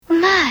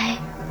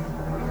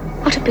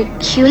What a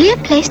peculiar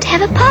place to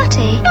have a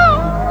party.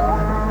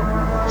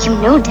 You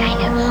know,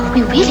 Dinah,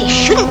 we really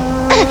shouldn't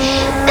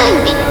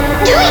be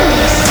doing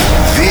this.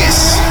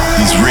 This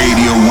is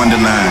Radio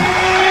Wonderland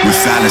with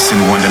Alice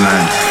in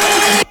Wonderland.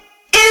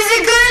 Is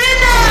it good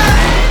enough?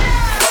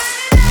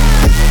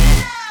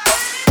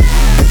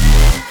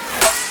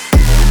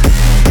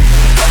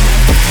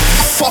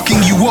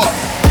 Fucking you up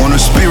on a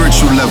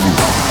spiritual level.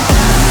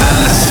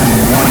 Alice in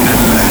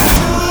Wonderland.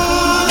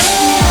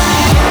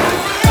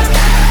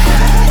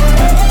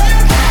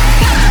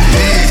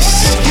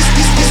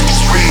 This is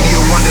Radio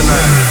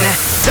Wonderland.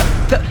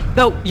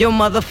 Throw your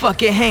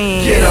motherfucking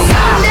hands. Get 'em.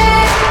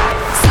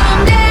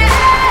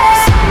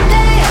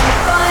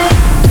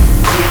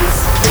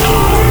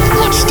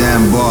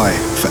 Stand by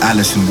for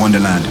Alice in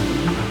Wonderland.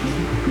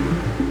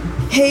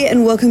 Hey,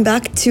 and welcome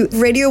back to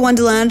Radio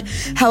Wonderland.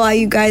 How are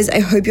you guys? I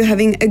hope you're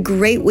having a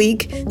great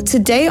week.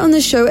 Today on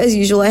the show, as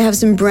usual, I have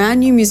some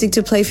brand new music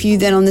to play for you.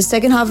 Then on the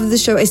second half of the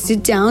show, I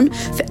sit down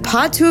for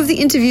part 2 of the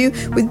interview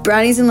with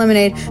Brownies and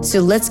Lemonade.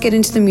 So let's get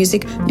into the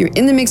music. You're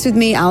in the mix with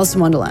me, Alice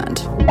in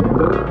Wonderland.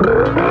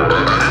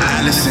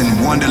 Alice in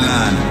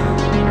Wonderland.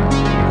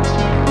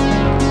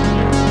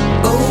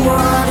 Oh,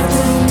 what a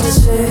thing to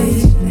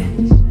say,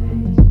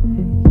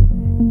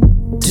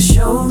 to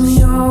show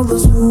me all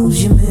those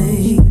moves you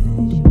made.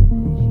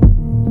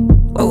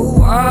 Oh,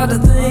 what a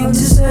thing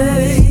to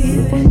say,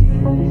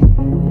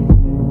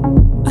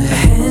 a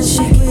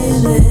handshake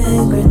and a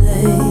hand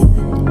grenade.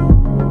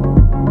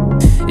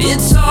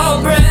 It's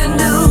all brand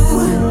new,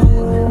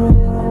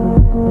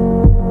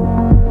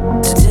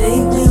 to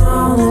take me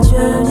on a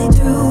journey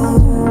through.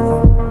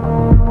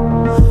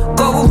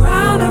 Go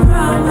round and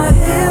round my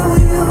head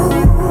with you.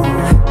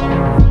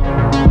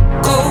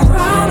 Go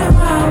round and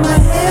round my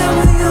head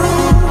with you.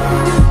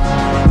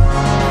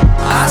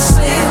 I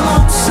say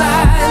long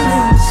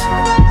silence.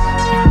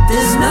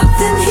 There's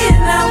nothing here,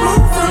 now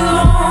move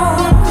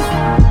along.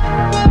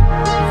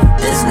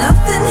 There's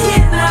nothing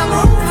here, now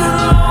move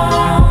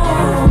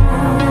along.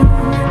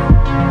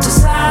 To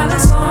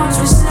silent songs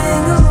we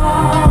sing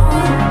along.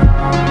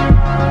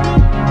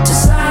 To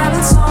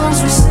silent songs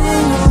we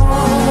sing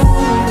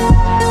along.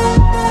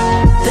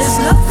 There's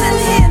nothing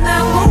here,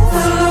 now move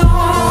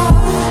along.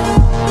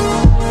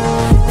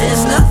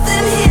 There's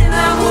nothing here,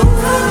 now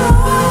move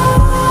along.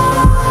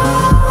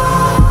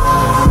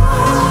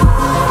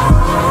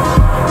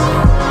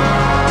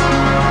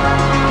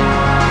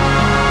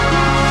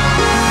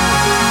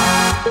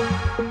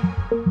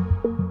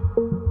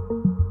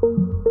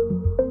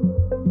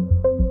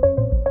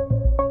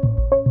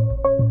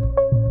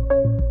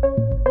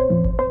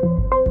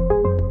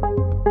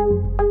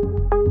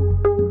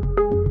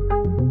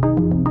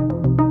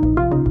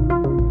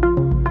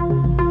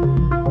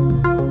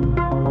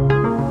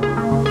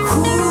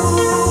 Who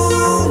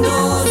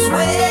knows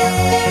where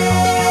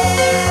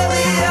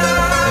we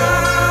are?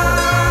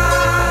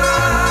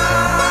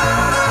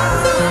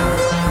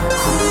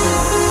 Who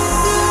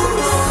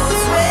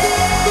knows where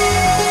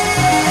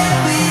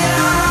we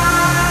are?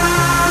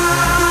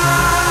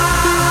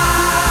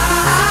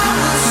 I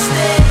will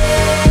stay.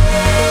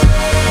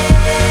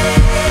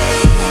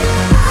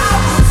 I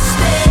will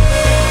stay.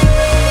 I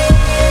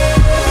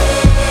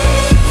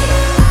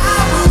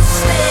will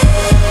stay.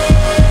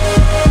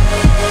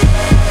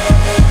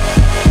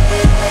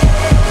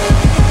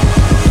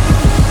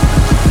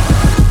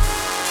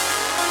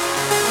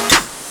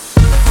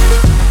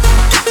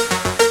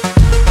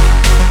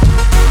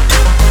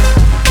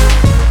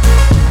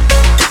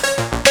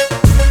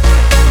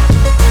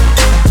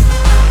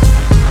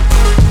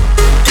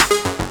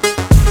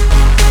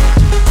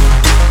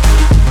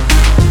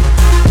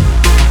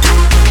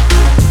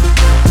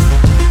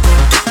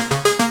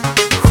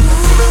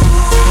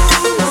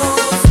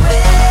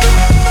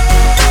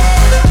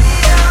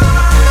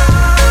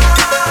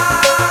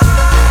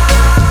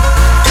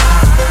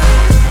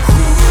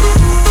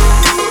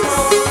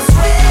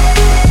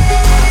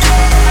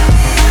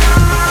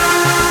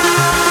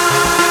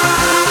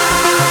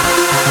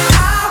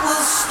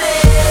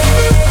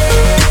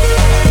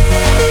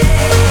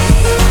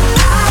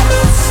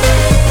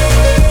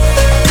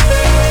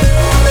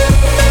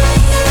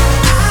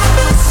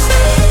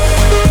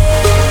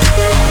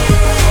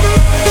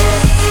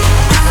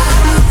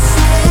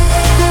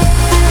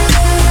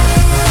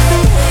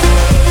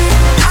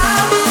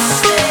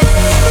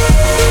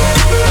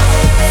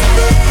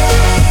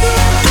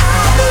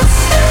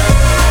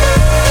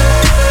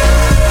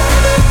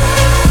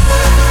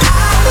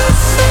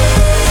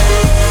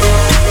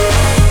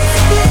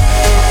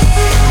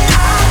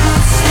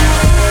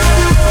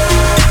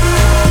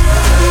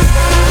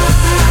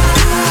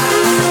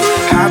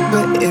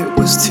 But it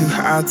was too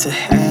hard to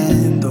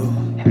handle.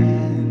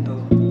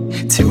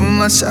 Too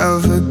much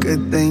of a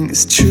good thing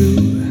is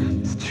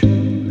true.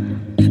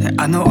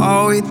 I know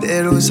all we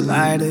did was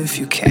light a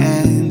few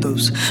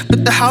candles,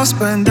 but the house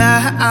burned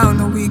down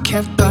and we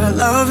kept our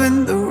love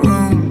in the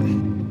room.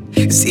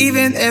 'Cause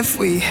even if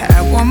we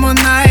had one more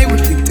night, we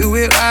could do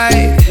it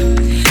right.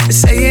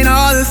 Saying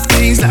all the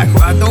things like,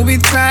 why don't we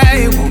try?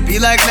 It won't be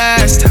like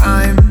last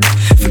time.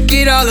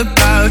 Forget all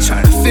about about,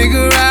 trying to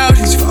figure out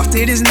whose fault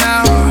it is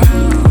now.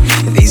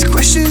 These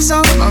questions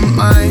on my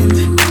mind,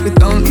 we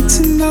don't need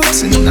to know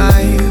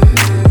tonight.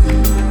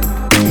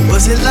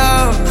 Was it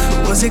love?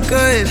 Was it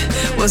good?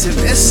 Was it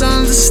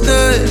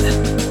misunderstood?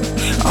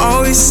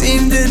 All we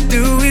seem to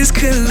do is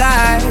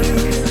collide.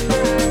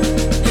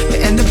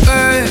 And the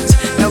birds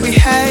that we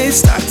had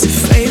start to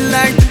fade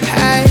like the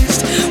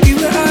past. We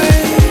were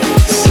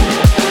us,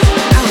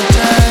 now we're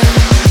just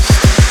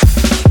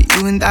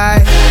you and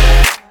I.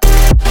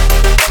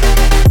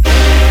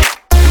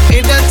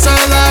 Hey, that's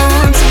all I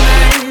want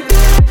tonight.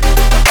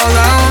 All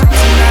I want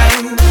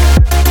tonight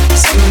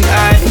is you and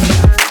I.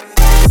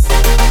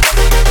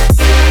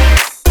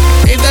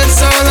 Hey,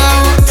 that's all I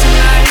want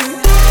tonight.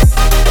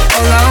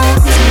 All I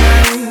want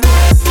tonight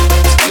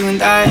is you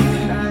and I.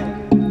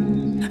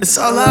 It's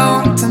all I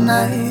want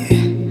tonight.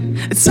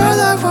 It's all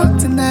I want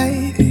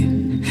tonight.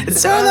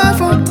 It's all I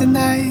want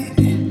tonight.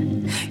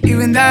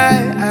 You and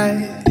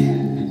I.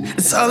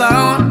 It's all I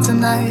want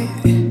tonight.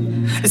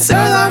 It's all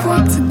I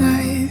want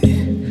tonight.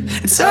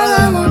 It's all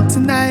I want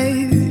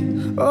tonight.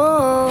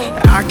 Oh,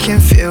 I can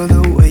feel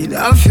the weight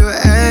of your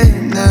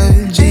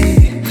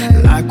energy,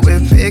 like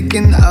we're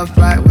picking up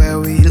right where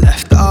we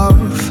left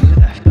off.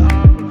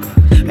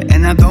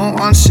 And I don't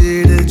want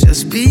you to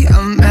just be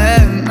a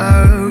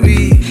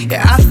memory.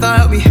 Yeah, I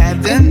thought we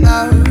had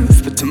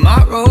enough, but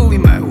tomorrow we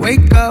might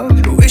wake up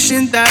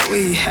wishing that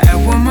we had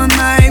one more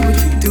night. We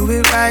could do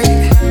it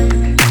right,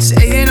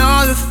 saying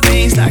all the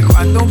things like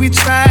why don't we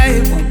try?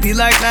 It won't be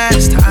like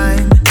last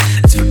time.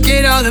 Let's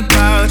forget all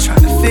about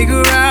trying to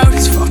figure out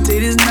whose fault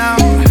it is now.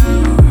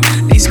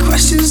 These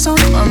questions on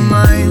my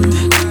mind,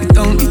 we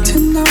don't need to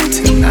know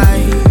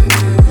tonight.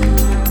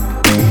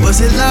 Was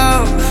it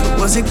love?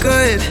 Was it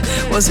good?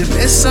 Was it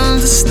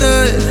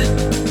misunderstood?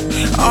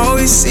 All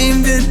we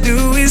seem to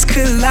do is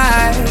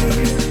collide.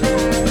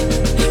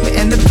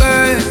 And the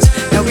birds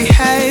that we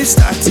had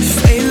start to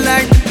fade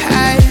like the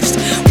past.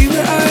 We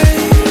were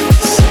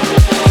us,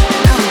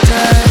 now we're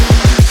just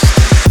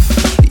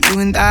you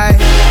and I.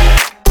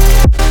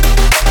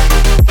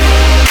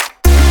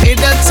 Hey,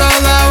 that's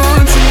all I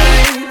want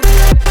tonight.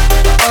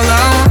 All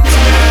I want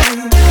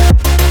tonight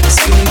is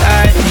you and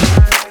I.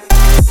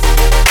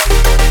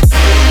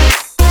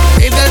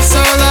 Hey, that's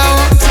all I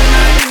want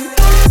tonight.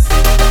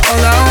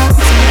 All I want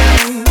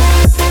tonight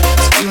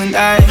is you and I.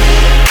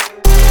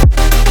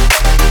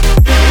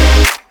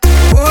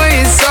 Boy,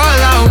 it's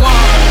all I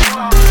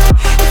want.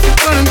 If you're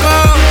gonna go,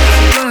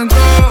 you're gonna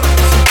go.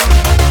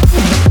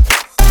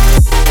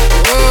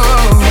 Oh,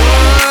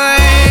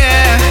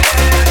 yeah.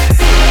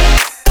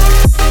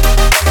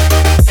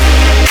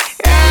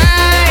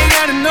 Yeah, you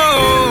gotta know.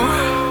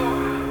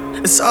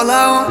 It's all I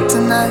want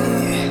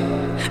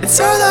tonight. It's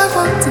all I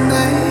want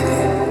tonight.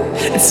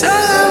 It's all I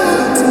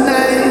want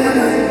tonight.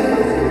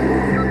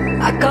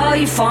 I call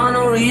you for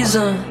no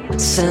reason,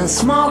 send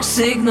smoke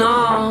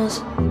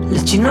signals,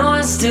 let you know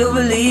I still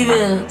believe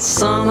in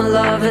summer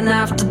loving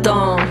after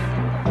dawn.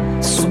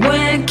 So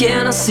when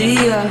can I see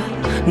ya?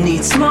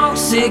 Need smoke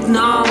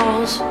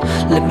signals,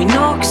 let me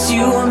know, cause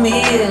you and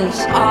me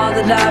is all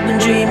that I've been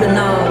dreaming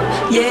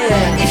of.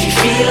 Yeah, if you're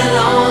feeling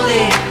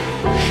lonely,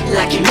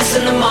 like you're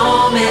missing the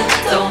moment,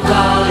 don't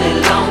call it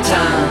a long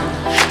time,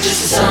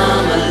 just a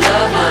summer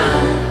love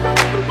line.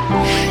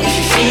 If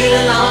you're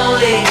feeling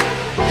lonely,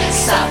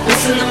 stop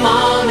missing the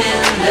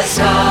moment, let's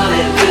call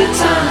it a good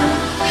time,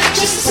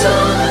 just a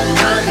summer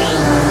love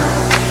line.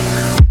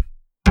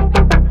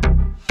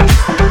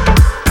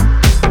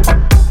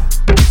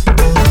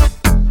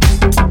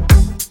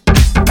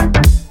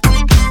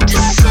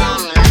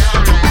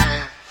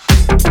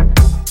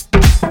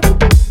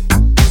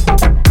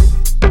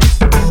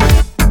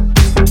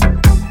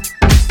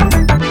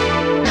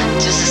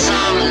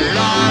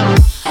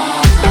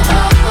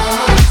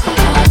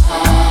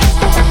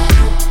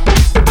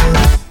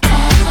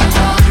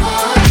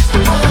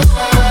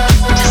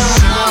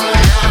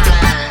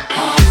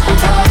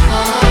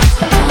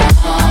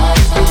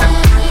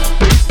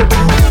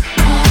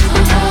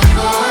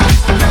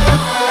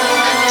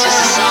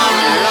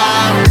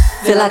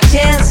 Feel like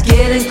chance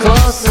getting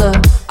closer.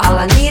 All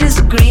I need is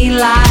a green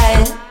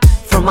light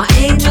from my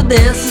angel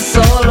dancing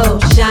solo,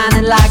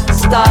 shining like the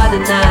star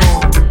tonight.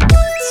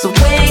 So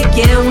when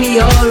can we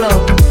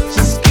YOLO?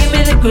 Just give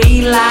me the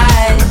green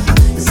light.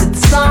 Is it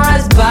the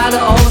sunrise by the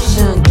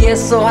ocean? Get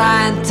so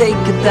high and take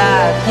a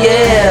dive.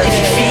 Yeah. If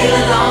you're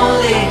feeling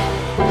lonely,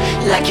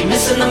 like you're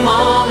missing the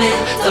moment,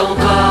 don't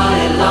call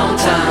it a long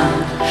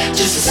time,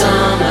 just a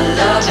summer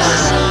love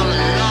line.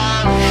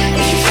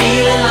 If you're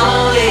feeling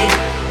lonely,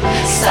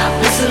 stop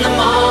missing the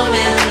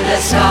moment,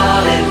 let's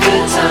call it a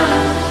good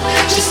time,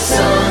 just a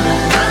summer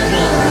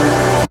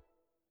love.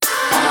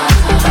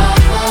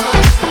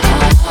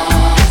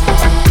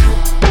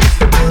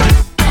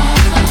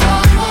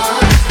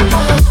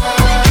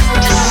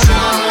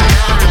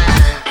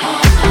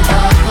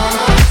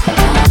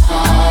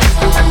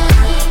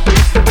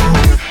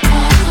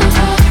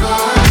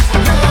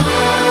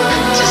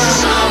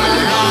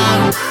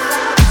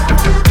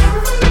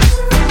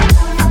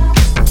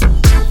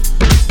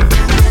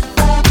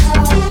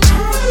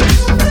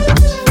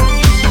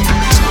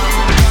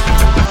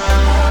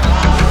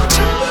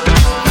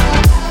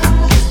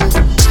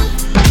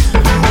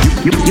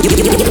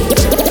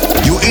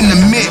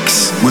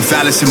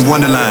 Alice in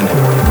Wonderland.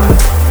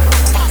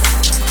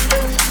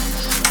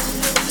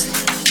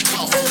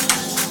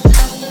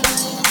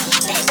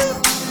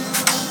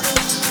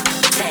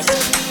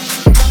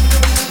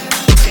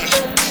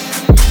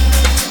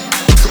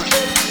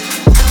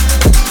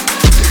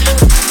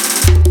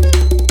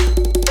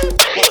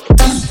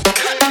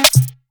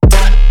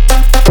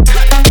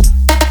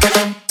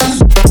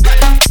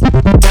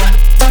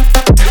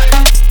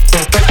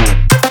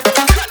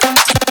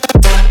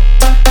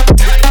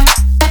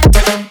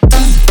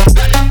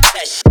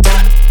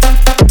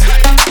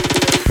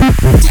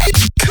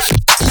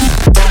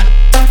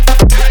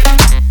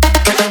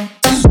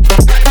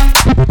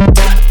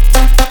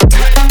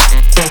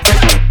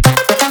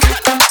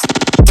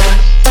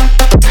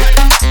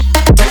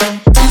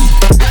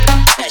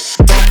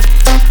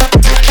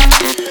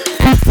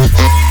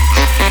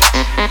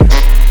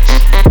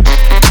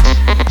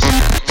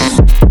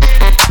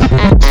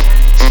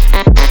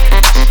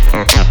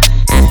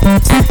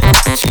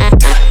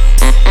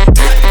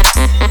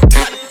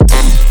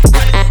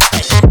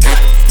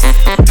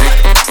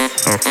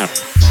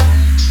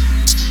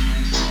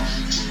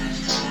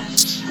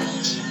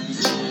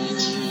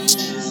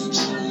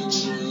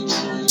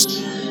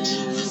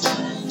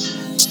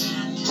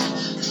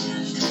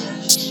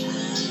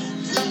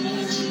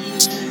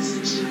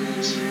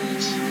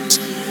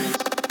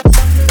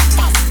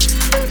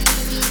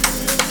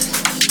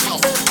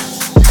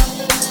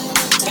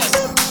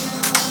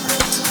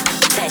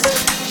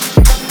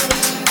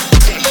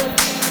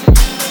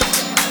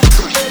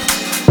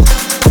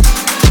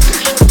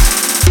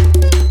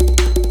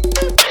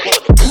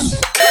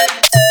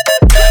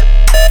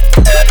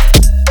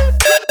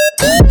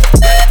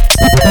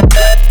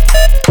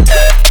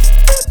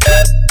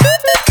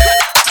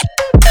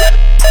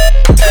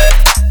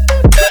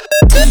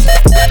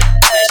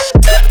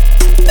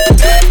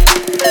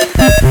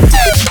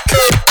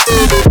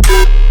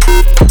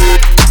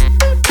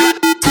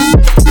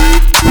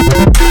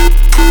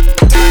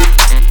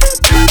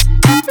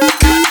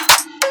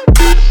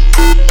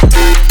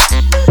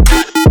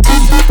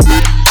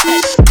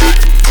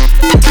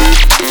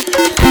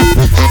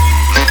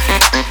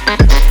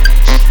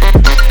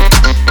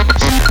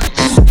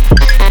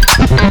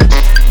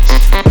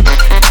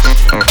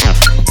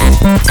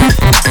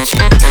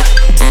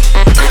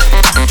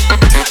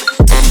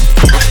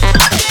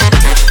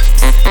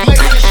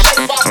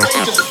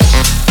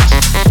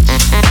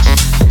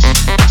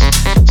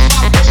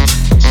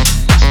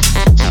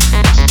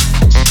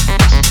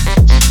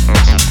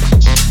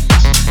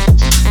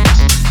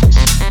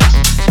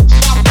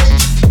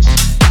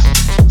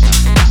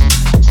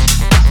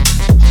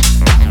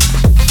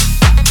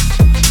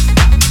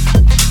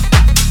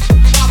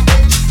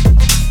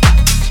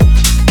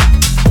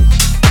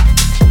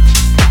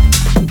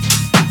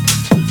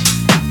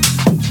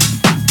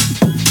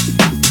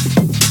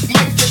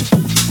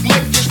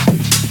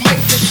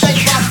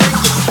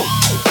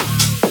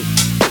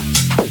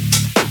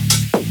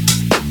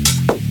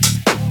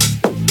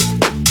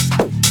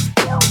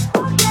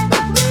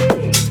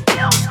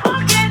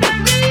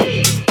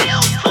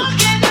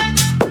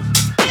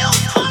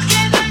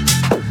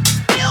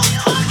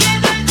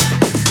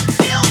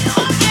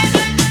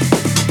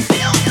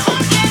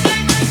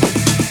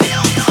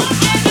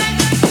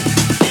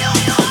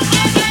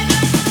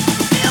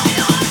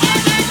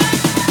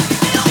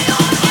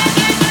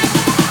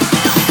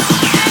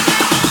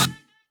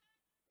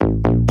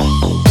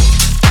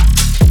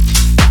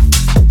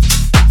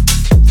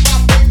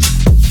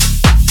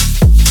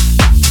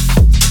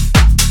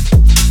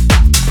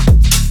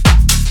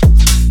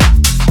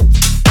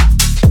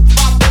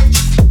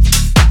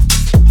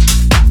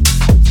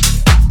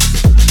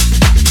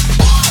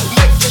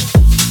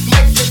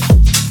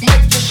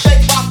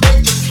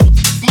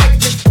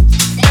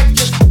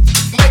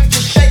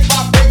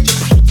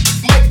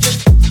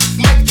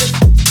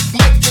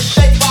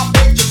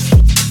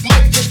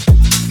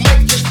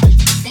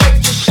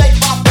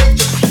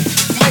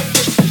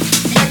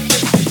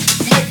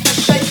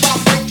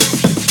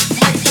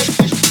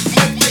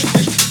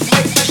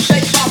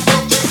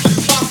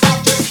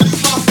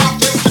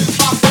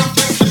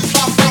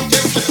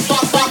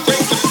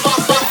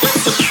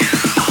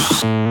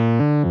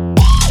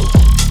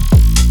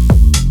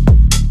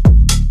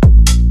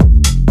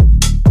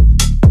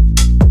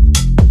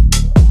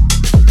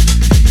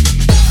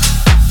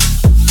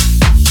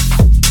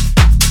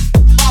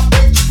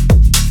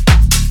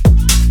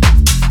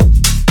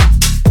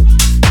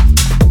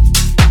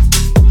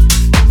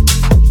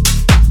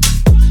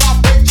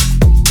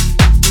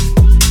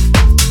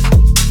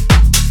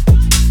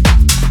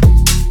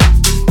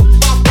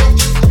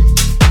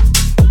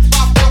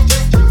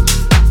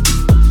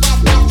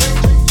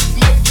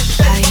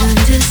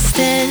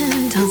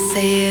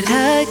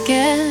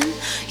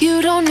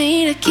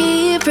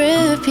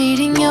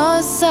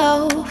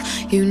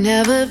 You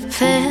never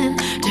planned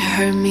to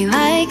hurt me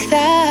like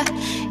that.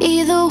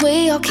 Either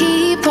way, I'll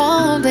keep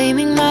on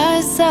blaming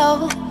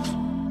myself.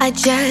 I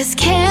just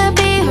can't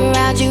be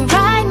around you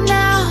right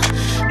now.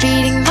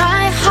 Beating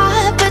my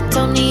heart, but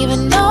don't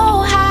even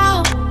know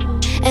how.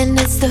 And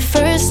it's it's the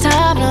first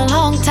time in a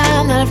long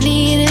time that I've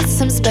needed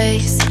some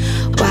space.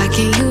 Why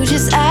can't you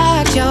just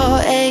act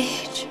your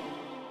age?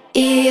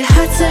 It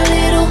hurts a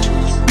little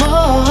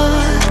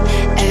more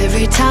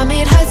every time,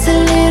 it hurts a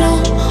little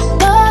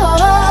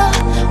more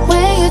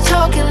when you're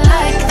talking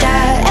like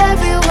that.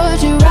 Every word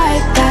you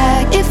write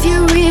back. If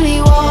you really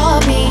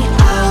want me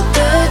out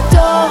the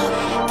door,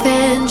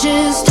 then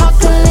just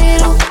talk a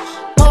little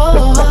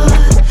more,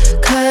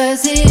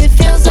 'cause it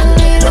feels a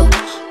little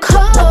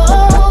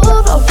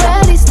cold.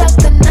 Already stuck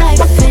the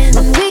knife in,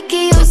 we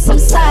can use some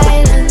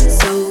silence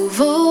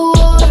over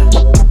war.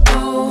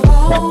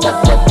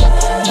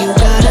 You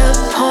got a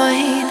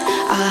point,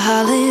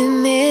 I'll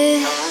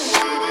admit,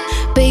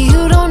 but you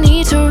don't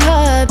need to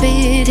rub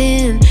it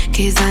in,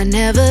 'cause I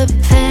never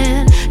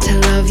planned to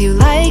love you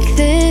like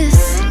this.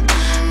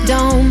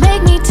 Don't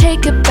make me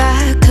take it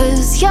back,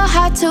 'cause you're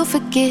hard to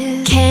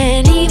forgive.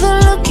 Can't even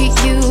look at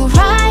you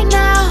right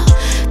now,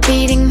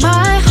 beating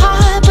my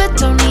heart but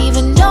don't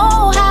even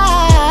know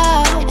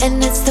how.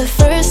 And it's the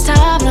first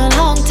time in a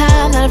long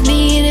time that I've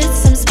needed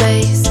some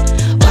space.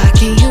 Why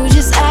can't you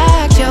just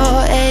act your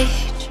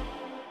age?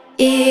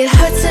 It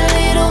hurts a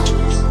little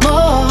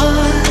more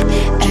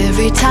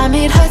every time,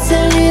 it hurts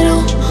a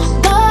little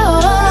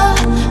more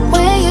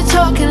when you're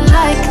talking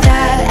like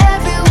that.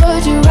 Every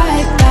word you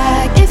write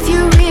back. If you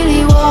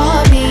really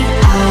want me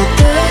out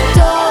the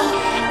door,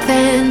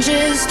 then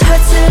just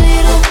hurts a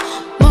little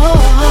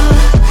more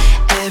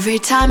every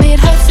time, it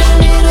hurts a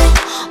little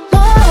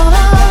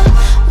more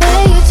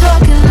when you're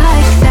talking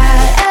like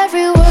that.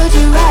 Every word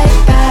you write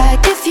back.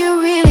 If you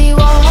really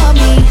want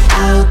me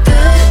out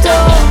the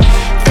door,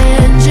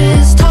 then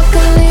just talk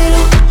a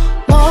little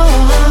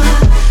more,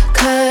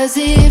 'cause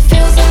it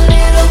feels a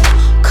little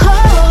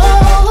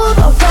cold.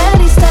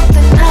 Already stuck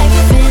the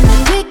knife in,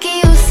 we can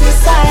use some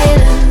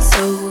silence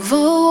over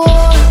war.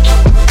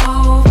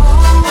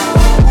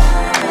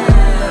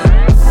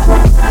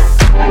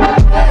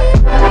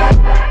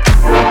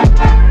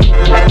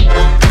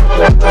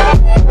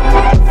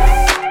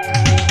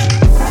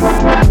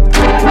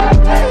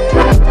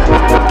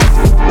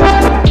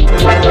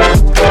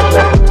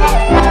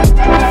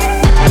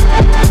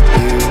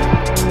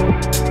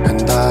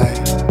 And I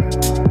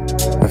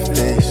are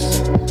face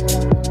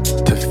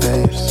to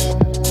face,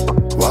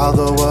 while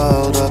the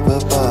world up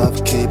above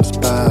keeps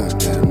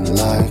burning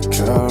like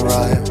a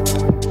riot.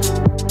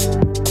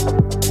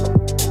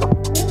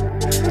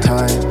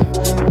 Time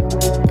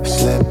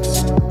slips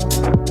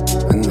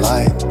and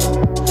light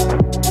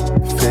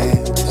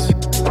fades,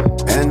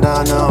 and I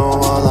know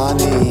all I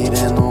need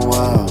in the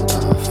world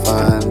I'll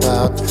find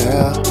out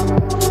there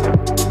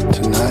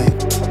tonight.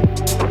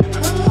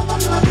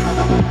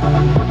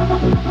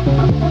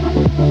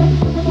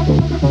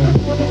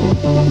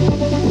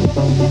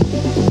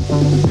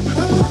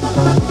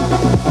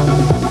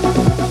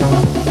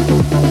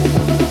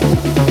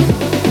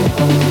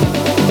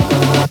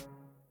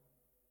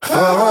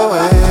 Far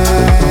away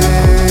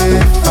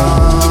from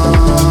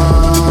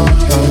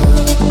here,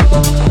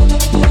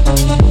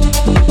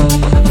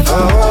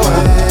 far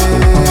away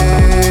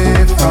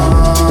from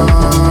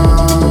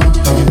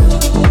here,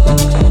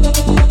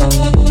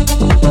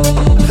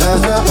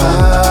 there's a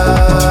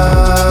paradise.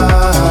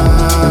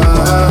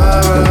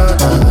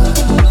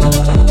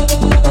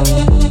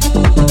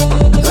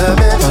 Let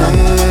me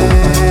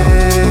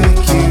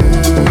take you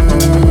there.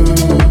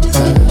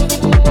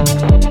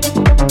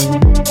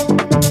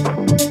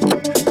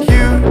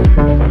 You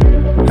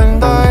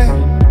and I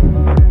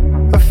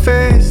are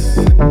face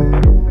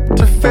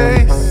to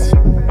face,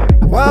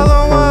 while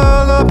the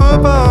world up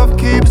above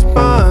keeps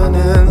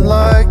burning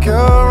like a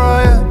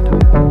riot.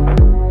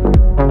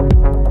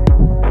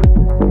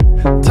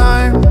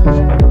 Time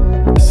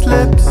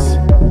slips,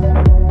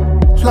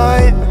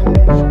 light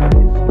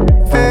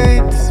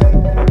fades,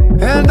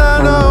 and I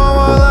know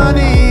all I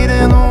need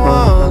in the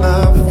world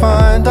I'll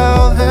find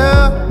out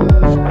there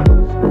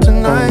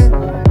tonight.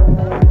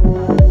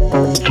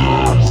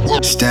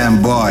 Stand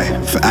by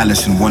for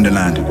Alice in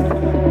Wonderland.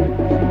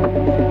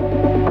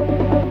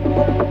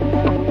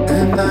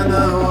 And I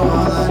know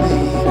all I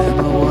need in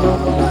the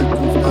world I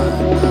can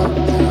find out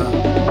there.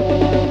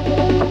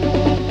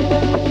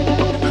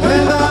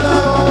 And I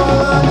know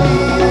all I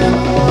need in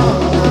the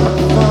world I'll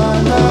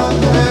find out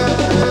there.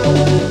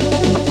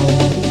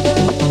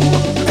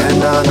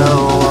 And I know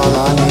all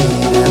I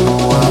need in the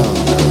world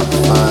I'll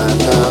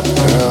find out,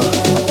 girl.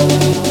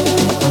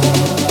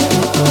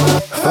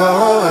 Far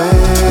away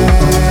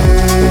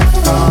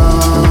from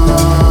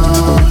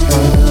here,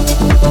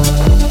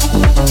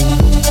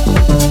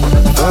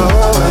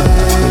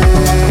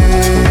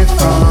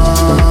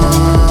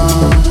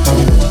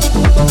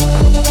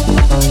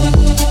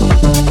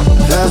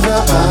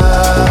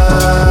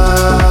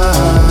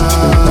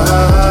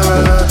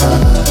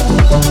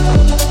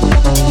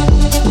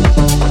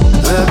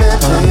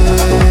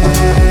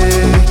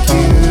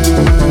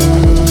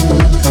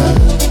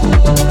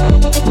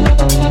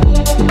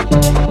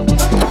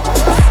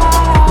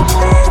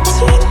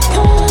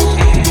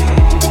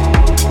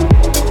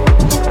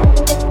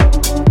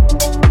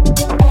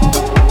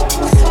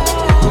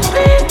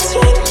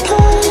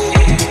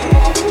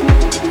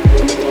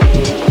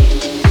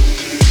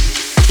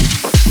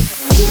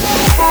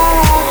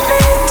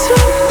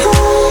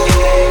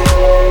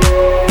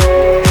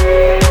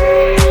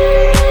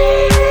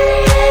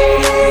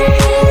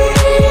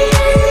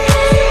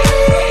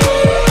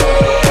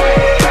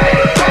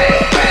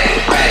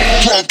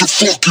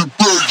 funky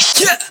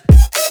bass. Yeah.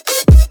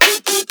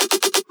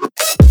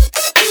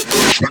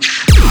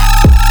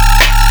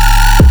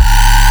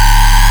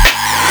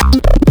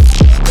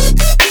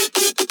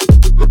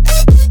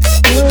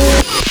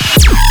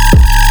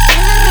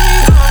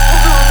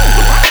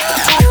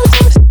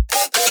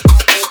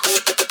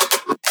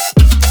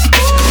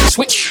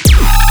 Switch.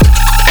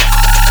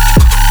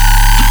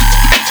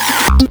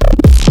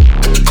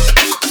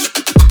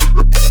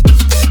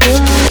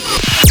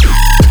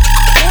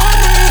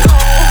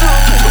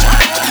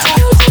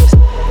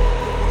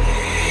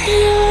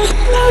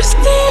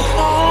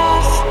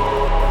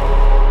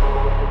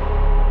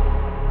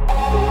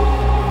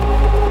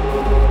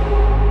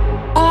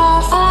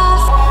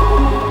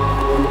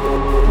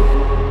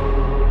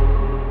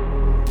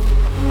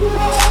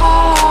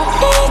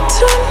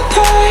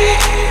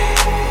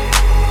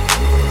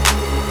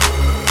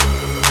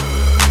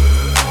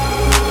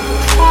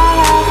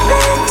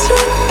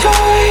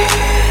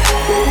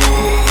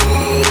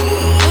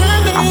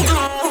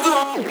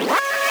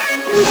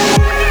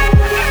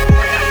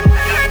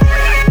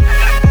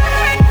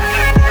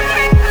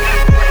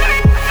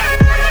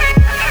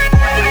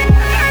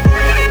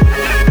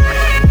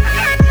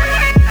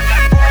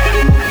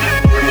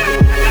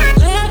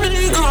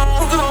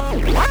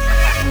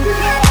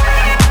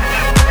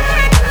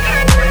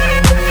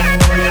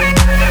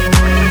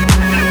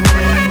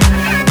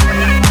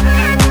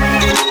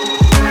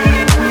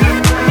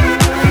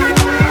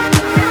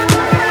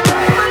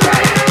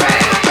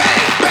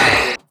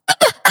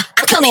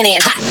 Coming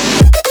in hot.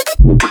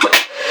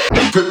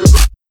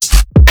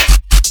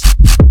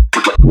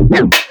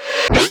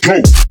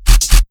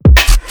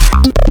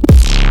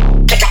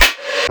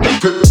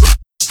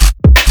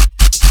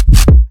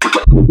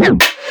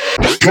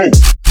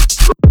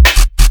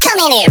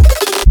 Coming in.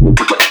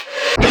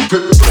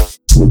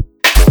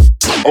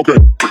 Okay.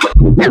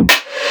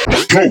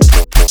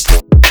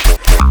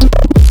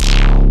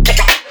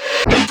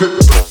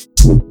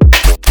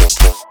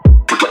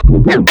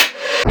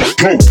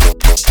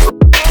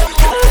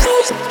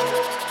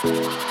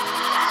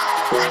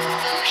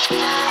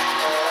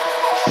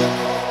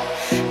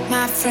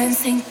 My friends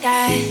think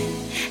that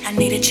I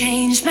need to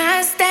change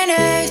my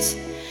standards.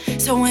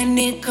 So when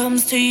it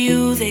comes to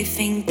you, they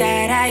think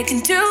that I can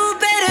do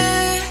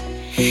better.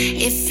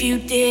 If you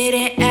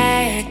didn't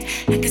act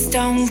like a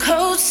stone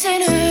cold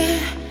sinner,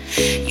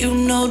 you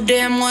know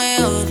damn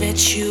well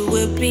that you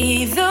would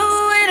be the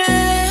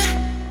winner.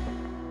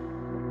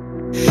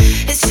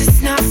 It's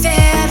just not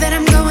fair that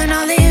I'm going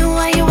all in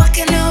while you're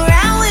walking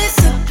around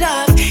with a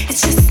bluff.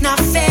 It's just not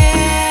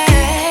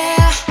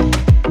fair.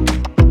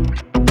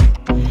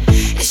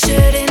 It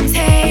shouldn't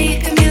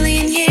take a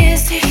million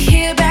years to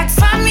hear back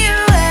from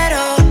you at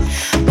all.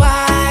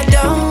 Why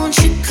don't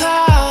you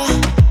call?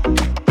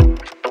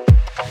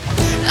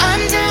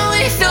 I'm done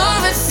with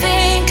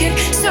overthinking,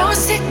 so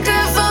sick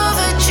of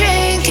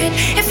overdrinking.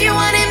 If you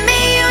wanted me,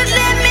 you'd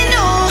let me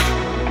know,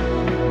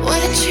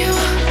 wouldn't you?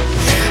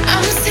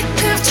 I'm sick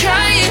of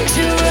trying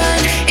to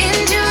run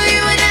into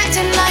you and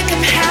acting like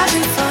I'm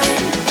having fun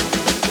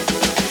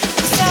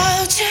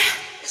without you.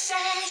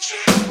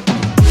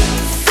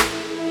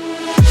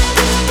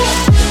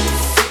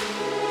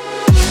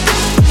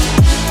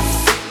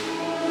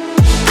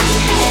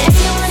 If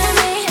you wanted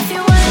me,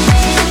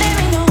 let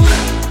me know.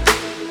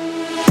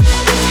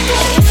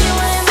 If you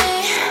wanted me,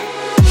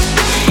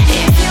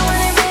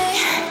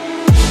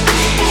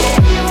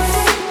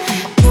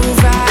 move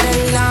right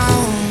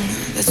along.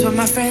 That's what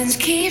my friends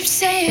keep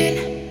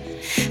saying.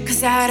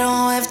 'Cause I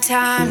don't have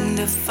time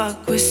to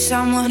fuck with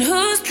someone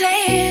who's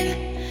playing.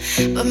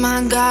 But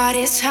my God,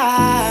 it's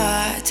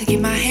hard to keep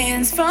my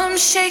hands from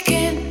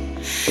shaking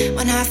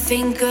when I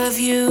think of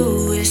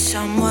you as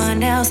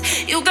someone else.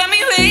 You got me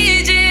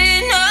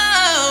raging,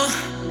 oh.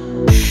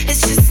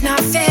 It's just not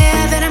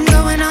fair that I'm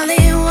going all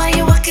in while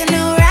you're walking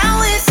around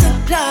with a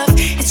bluff.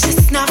 It's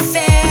just not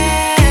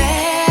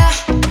fair.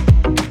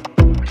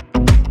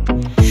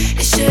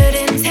 It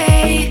shouldn't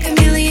take a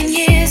million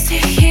years to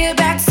hear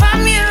back from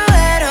you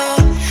at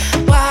all.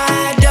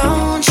 Why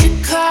don't you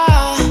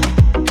call?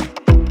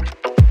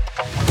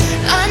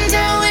 I'm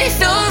done with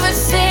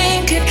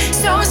overthinking,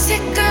 so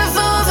sick of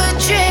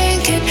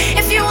overdrinking.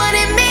 If you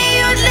wanted me,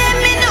 you'd let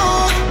me know,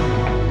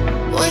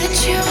 wouldn't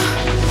you?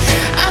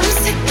 I'm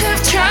sick of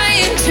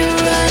trying to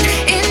run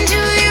into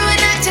you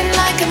and acting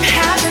like I'm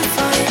having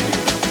fun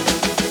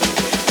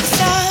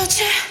without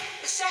you.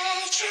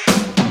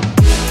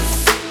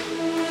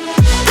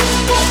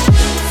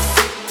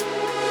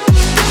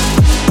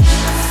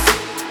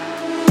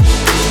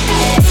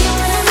 If you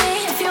wanted me,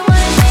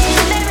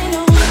 let me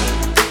know.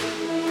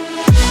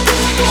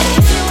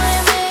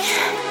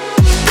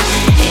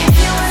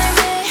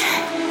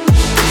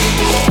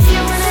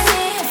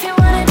 If you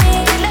wanted me,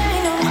 let me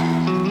know.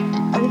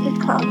 I was just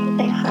calling to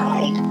say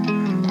hi.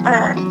 I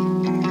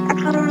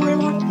called on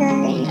really one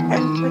day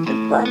and would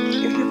just love to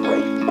hear your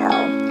voice now.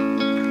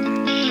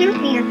 Shoot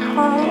me a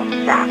call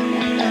back.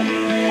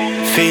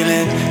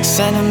 Feeling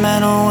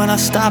sentimental when I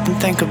stop and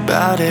think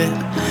about it.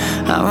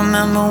 I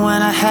remember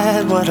when I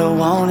had what I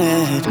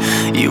wanted.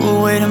 You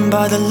were waiting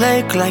by the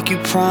lake like you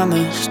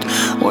promised.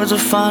 Words were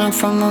falling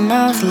from my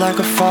mouth like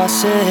a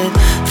faucet,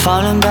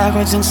 falling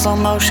backwards in slow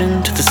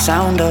motion to the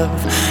sound of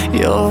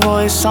your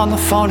voice on the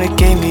phone. It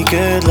gave me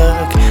good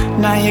luck.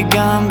 Now you're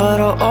gone, but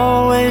I'll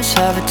always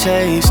have a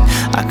taste.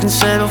 I can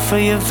settle for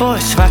your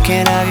voice if I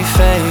can't have your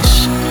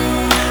face.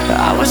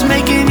 I was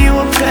making you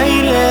a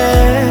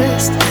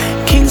playlist,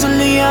 Kings of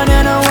Leon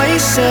and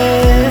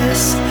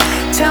Oasis.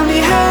 Tell me,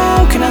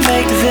 how can I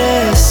make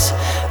this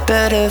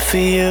better for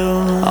you?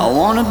 I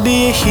wanna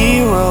be a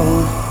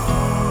hero,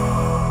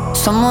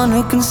 someone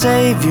who can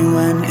save you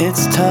when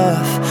it's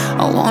tough.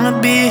 I wanna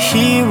be a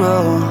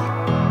hero,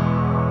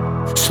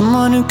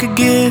 someone who could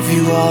give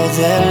you all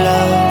their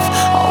love.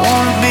 I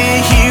wanna be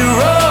a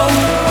hero,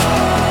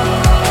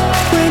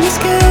 when it's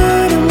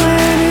good and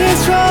when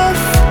it's rough.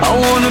 I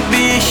wanna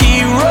be a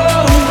hero,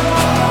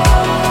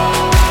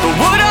 but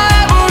would I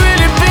ever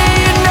really be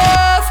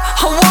enough?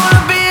 I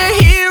wanna be a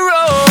hero.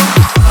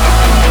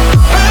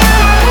 I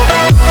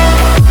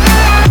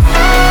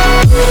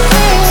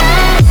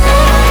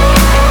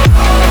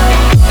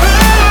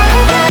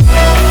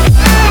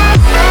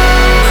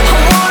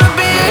wanna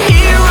be a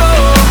hero.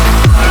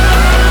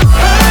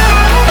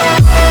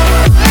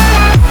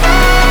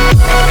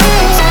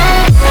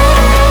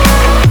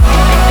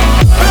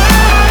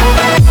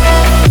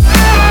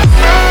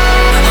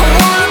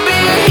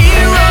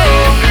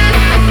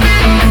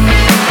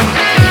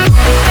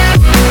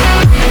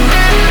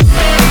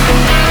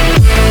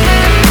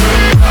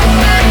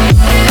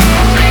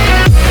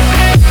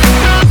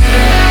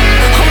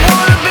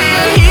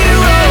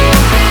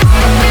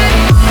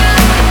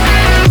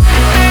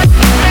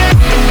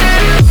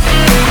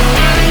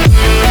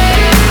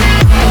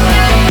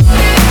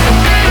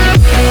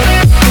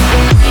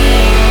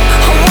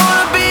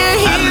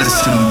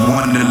 Alice in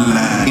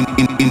Wonderland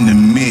in the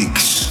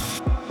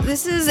mix.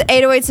 This is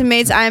 808s and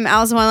Mates. I'm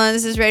Alice in Wonderland.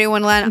 This is Radio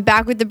Wonderland. I'm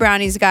back with the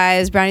Brownies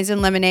guys, Brownies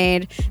and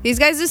Lemonade. These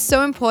guys are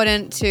so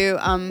important to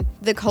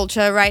the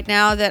culture right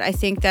now that I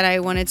think that I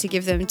wanted to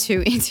give them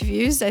 2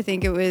 interviews. I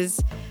think it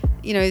was,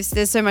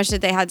 there's so much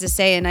that they had to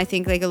say, and I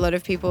think like a lot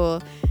of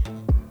people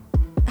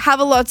have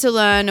a lot to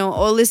learn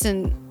or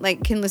listen,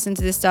 like can listen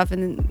to this stuff,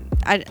 and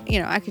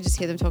I could just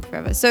hear them talk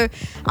forever. So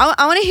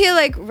I want to hear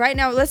like right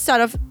now, let's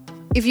start off.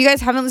 If you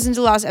guys haven't listened to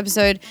the last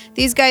episode,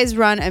 these guys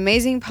run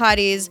amazing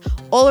parties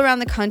all around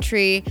the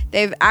country.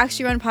 They've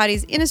actually run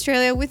parties in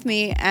Australia with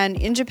me and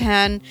in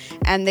Japan,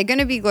 and they're going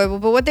to be global.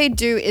 But what they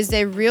do is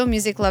they're real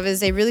music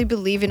lovers. They really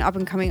believe in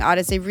up-and-coming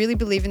artists. They really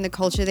believe in the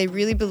culture. They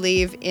really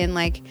believe in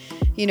like,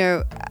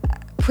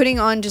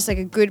 putting on just like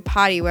a good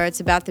party where it's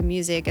about the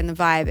music and the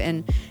vibe,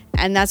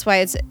 and that's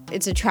why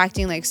it's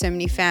attracting like so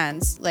many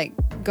fans like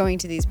going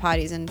to these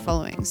parties and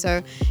following.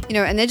 So,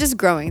 and they're just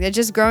growing. They're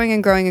just growing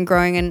and growing and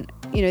growing, and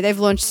they've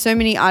launched so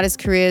many artist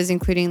careers,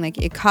 including like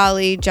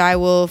Ikali, Jai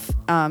Wolf,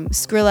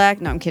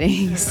 Skrillex. No, I'm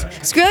kidding.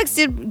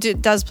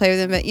 Skrillex does play with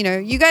them, but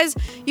you guys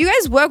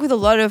work with a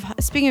lot of.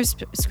 Speaking of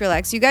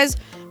Skrillex, you guys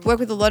work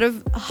with a lot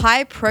of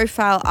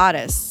high-profile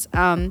artists.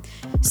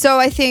 So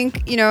I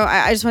think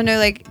I just want to know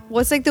like,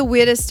 what's like the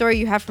weirdest story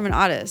you have from an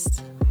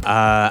artist?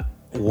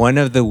 One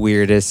of the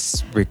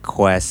weirdest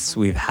requests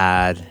we've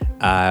had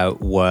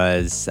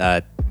was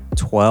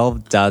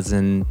 12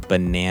 dozen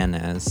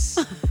bananas.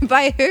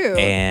 By who?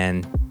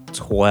 And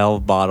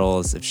 12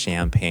 bottles of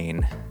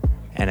champagne.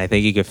 And I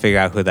think you could figure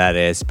out who that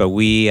is. But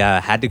we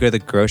had to go to the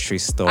grocery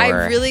store. I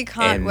really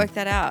can't work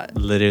that out.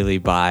 Literally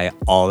buy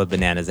all the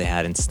bananas they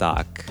had in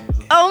stock.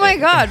 Oh my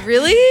God,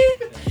 really?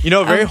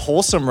 A very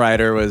wholesome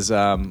writer was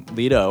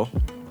Lido.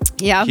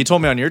 Yeah. He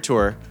told me on your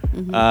tour,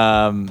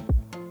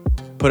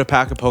 put a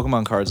pack of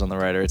Pokemon cards on the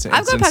rider. It's an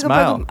instant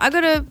smile. I've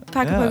got a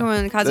pack of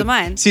Pokemon cards of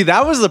mine. See,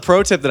 that was the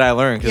pro tip that I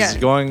learned, because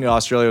going to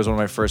Australia was one of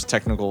my first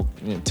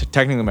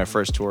technically my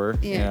first tour.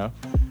 Yeah.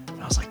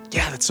 And I was like,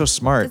 yeah, that's so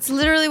smart. It's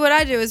literally what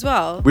I do as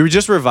well. We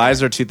just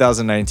revised our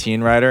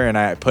 2019 rider, and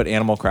I put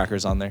animal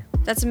crackers on there.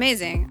 That's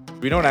amazing.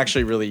 We don't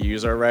actually really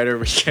use our rider.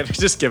 We can't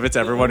just give it to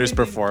everyone who's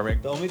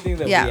performing. The only thing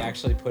that we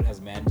actually put as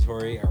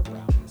mandatory are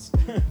brownies.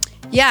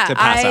 Yeah,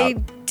 I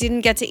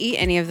didn't get to eat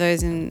any of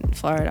those in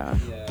Florida.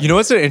 Yeah. You know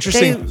what's an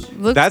interesting?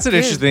 That's an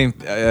interesting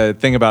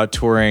thing about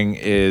touring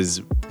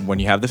is when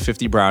you have the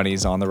 50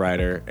 brownies on the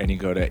rider and you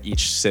go to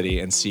each city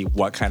and see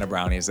what kind of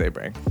brownies they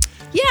bring.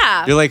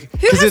 Yeah, you're like,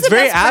 because it's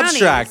very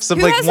abstract. Who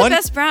has the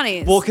best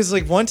brownies? Well, because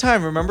like one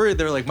time, remember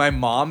they're like, my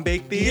mom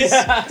baked these.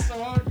 Yeah.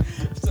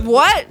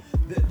 What?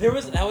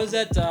 That was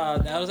at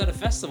a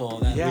festival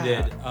that we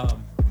did.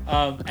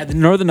 At the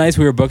Northern Nights,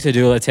 we were booked to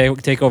do a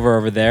takeover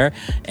over there,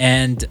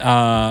 and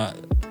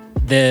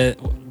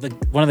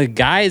one of the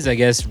guys, I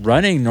guess,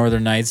 running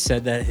Northern Nights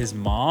said that his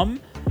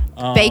mom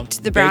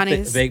baked the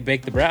brownies.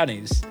 Baked the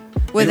brownies.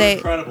 Were they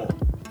incredible?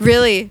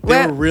 Really?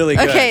 They were really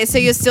good. Okay, so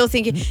you're still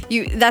thinking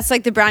that's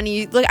like the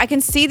brownie. Look, I can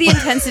see the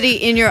intensity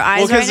in your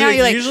eyes right now.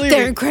 You're like,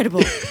 they're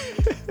incredible.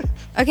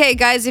 Okay,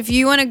 guys, if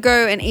you want to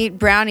go and eat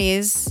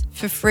brownies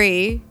for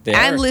free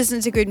and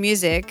listen to good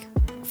music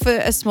for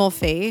a small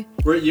fee,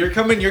 you're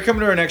coming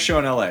to our next show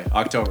in LA,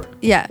 October.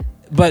 Yeah.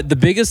 But the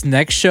biggest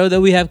next show that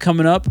we have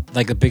coming up,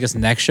 like the biggest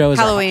next show is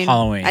Halloween.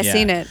 Halloween. I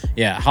seen it.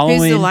 Yeah, Halloween.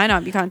 Who's the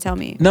lineup? You can't tell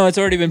me. No, it's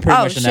already been pretty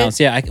much shit. announced.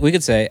 Yeah, we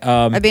could say.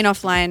 I've been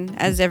offline,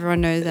 as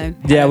everyone knows.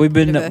 Yeah, we've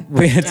been.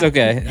 It's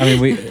okay. I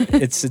mean,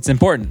 it's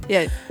important.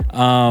 Yeah.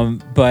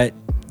 But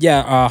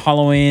yeah,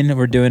 Halloween.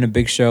 We're doing a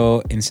big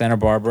show in Santa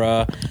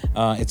Barbara.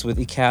 It's with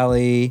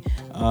Ikali,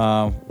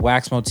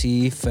 Wax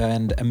Motif,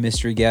 and a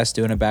mystery guest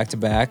doing a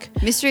back-to-back.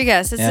 Mystery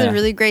guest. That's a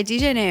really great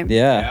DJ name.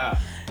 Yeah.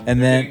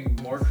 And then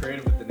Getting more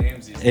creative with the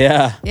names these days.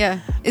 yeah,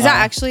 Yeah. Is that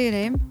actually a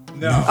name?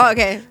 No. Oh,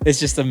 okay. it's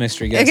just a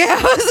mystery guest.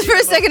 Okay. For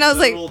a second, I was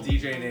like, Literal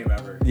DJ name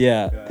ever.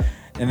 Yeah.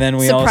 And then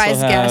we Surprise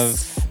also have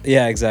guests.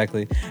 yeah,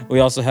 exactly. We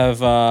also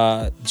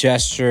have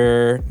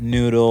Gesture,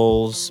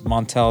 Noodles,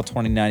 Montel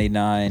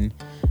 2099.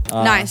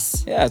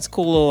 Nice. Yeah, it's a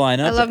cool little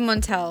lineup. I love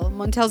Montel.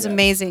 Montel's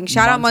amazing.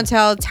 Shout out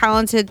Montel,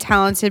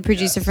 talented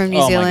producer from New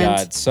oh Zealand. my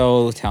god,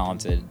 so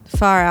talented.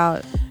 Far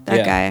out.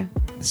 That guy.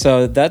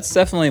 So that's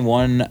definitely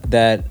one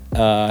that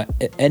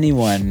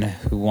anyone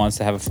who wants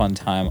to have a fun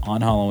time on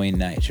Halloween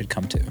night should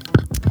come to.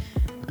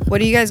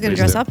 What are you guys gonna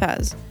dress up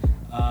as?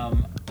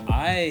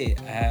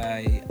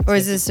 I Or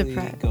is this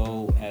typically surprise?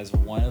 go as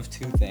one of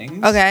two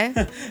things. Okay. I'm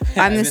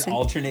the I've been same.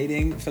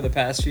 alternating for the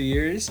past few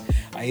years.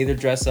 I either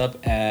dress up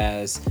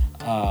as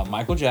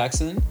Michael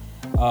Jackson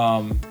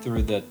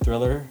through the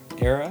Thriller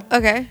era.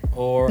 Okay.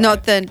 Or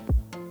Not the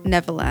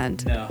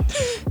Neverland. No.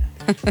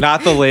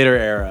 Not the later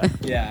era.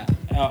 Yeah.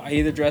 I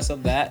either dress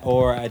up that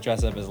or I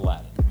dress up as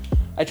Aladdin.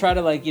 I try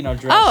to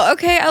dress. Oh,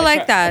 okay. I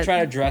like that. I try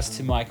to dress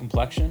to my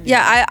complexion.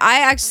 Yeah,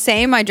 I actually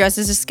same. I dress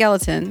as a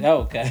skeleton. Oh,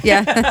 okay.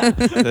 Yeah.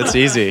 That's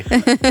easy.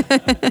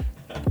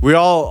 We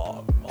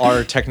all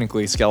are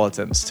technically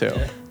skeletons too.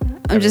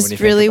 I'm just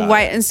really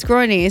white and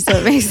scrawny, so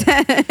it makes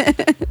sense.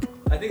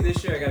 I think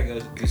this year I gotta go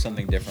do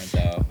something different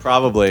though.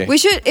 Probably. We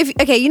should,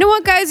 you know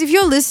what, guys? If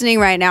you're listening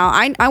right now,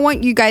 I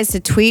want you guys to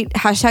tweet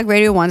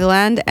 #Radio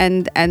Wonderland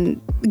and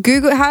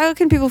Google. How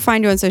can people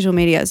find you on social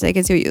media so they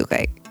can see what you look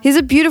like? He's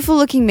a beautiful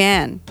looking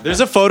man. There's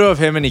a photo of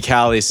him and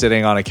Ikali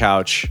sitting on a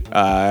couch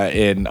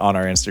on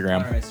our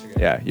Instagram.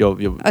 Yeah,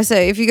 you'll. Oh, so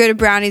if you go to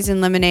Brownies and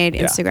Lemonade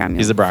Instagram,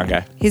 He's the brown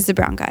guy. He's the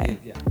brown guy.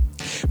 Yeah.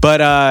 But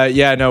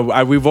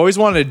we've always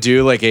wanted to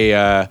do like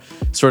a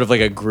sort of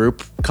like a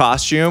group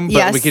costume, but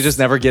Yes. we could just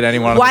never get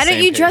anyone. Why on the don't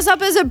same you page. dress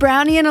up as a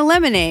brownie and a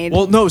lemonade?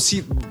 Well, no.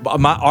 See,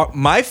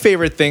 my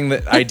favorite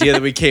idea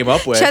that we came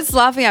up with. Chet's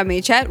laughing at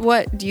me. Chet,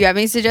 what? Do you have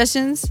any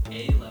suggestions?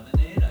 A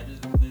lemonade.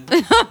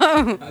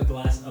 I just a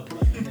glass of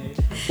lemonade.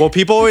 Well,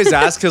 people always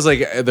ask because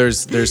like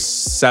there's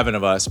 7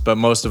 of us, but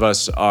most of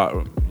us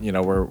are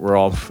we're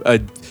all a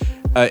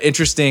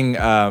interesting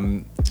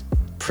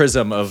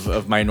prism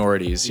of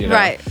minorities, you know.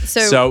 Right.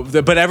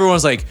 But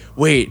everyone's like,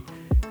 wait,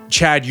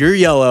 Chad, you're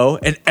yellow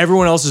and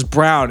everyone else is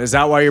brown. Is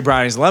that why your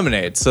brownie's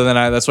lemonade? So then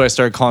that's why I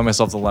started calling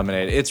myself the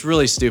Lemonade. It's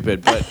really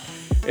stupid, but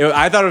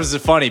I thought it was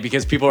funny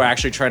because people are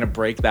actually trying to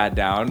break that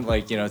down,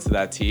 to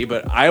that T.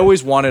 But I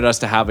always wanted us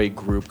to have a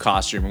group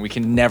costume, and we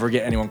can never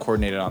get anyone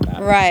coordinated on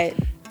that. Right.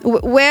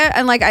 Where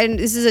and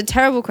this is a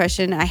terrible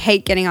question. I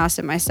hate getting asked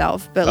it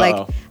myself,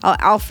 but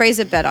I'll phrase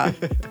it better.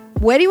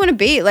 Where do you want to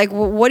be? Like,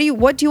 what do you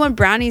want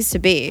brownies to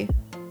be?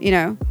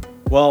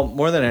 Well,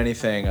 more than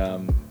anything,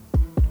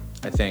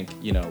 I think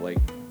like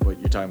what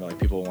you're talking about. Like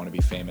people want to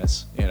be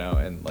famous,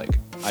 and like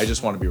I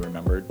just want to be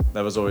remembered.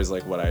 That was always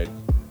like what I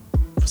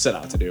set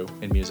out to do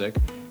in music,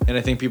 and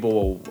I think people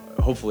will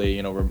hopefully,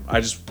 I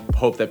just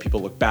hope that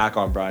people look back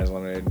on Brownies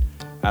Lemonade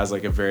as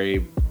like a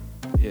very,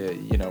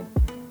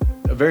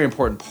 a very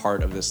important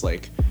part of this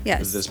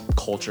this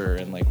culture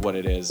and like what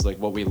it is, like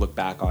what we look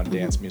back on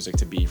dance music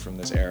to be from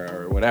this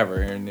era or whatever.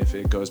 And if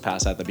it goes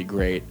past that, that'd be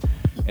great.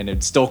 And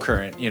it's still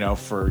current,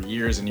 for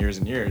years and years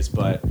and years.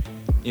 But,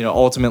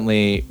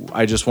 ultimately,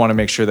 I just want to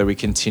make sure that we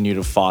continue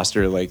to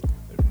foster like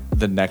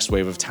the next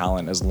wave of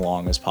talent as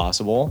long as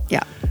possible.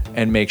 Yeah.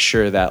 And make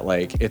sure that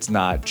like it's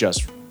not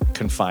just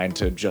confined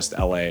to just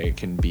LA. It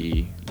can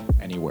be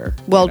anywhere.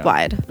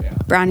 Worldwide. Yeah.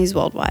 Brownies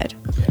worldwide.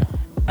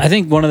 I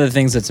think one of the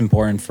things that's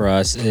important for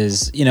us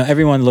is,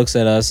 everyone looks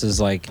at us as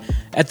like,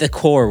 at the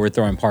core, we're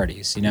throwing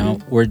parties,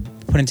 We're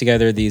putting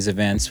together these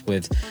events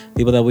with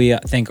people that we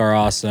think are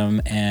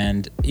awesome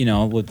and,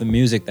 with the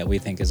music that we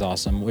think is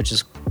awesome, which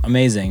is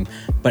amazing.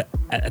 But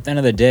at the end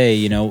of the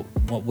day,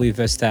 what we've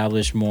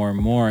established more and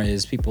more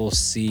is people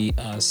see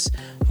us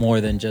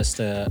more than just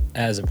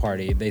as a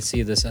party. They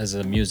see this as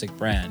a music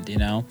brand,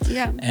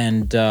 Yeah.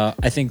 And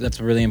I think that's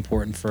really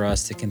important for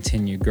us to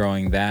continue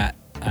growing that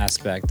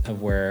aspect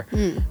of where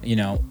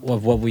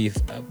of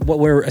what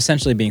we're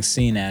essentially being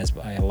seen as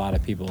by a lot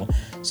of people.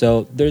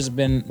 So there's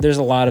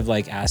a lot of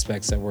like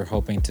aspects that we're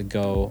hoping to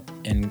go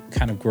and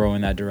kind of grow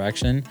in that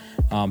direction,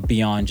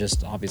 beyond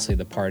just obviously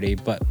the party,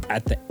 but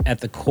at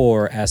the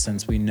core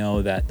essence, we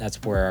know that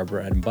that's where our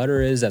bread and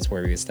butter is, that's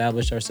where we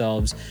establish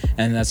ourselves,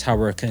 and that's how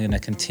we're going to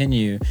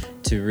continue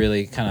to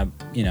really kind of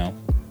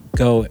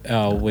go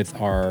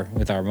with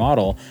our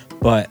model.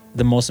 But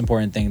the most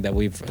important thing that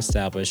we've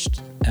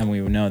established, and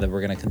we know that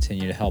we're going to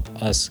continue to help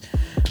us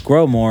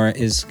grow more,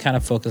 is kind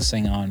of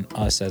focusing on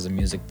us as a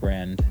music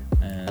brand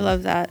And I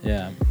love that.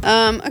 Yeah.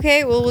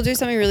 Okay, well, we'll do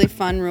something really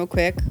fun real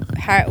quick.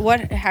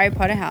 What Harry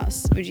Potter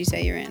house would you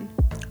say you're in?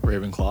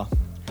 Ravenclaw.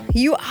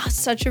 You are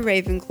such a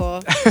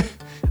Ravenclaw.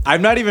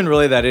 I'm not even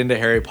really that into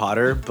Harry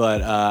Potter, but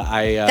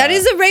that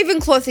is a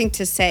Ravenclaw thing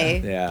to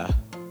say. Yeah.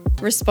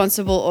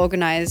 Responsible,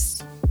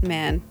 organized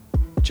man.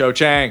 Cho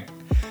Chang.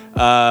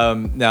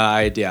 I'm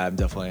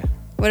definitely.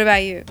 What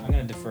about you? I'm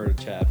gonna defer to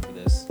Chad for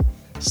this.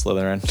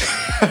 Slytherin.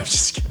 I'm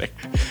just kidding.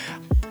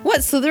 What?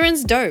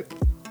 Slytherin's dope.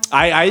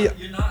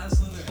 You're not a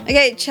Slytherin.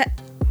 Okay,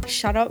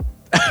 shut up.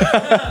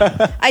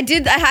 I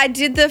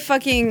did the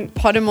fucking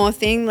Pottermore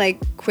thing, like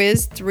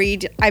quiz.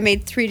 I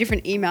made 3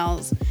 different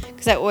emails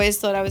because I always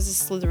thought I was a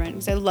Slytherin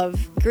because I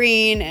love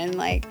green and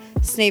like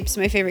Snape's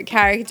my favorite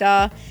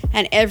character.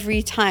 And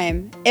every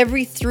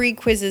 3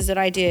 quizzes that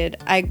I did,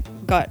 I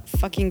got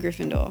fucking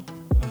Gryffindor.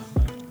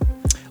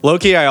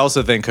 Low-key, I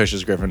also think Kush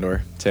is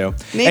Gryffindor too.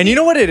 Maybe, and you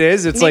know what it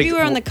is? It's maybe like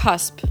we're on the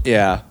cusp.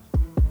 Yeah.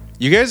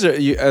 You guys are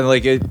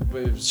like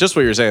it's just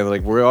what you're saying.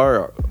 Like we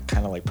are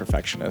kind of like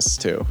perfectionists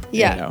too.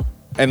 Yeah. You know?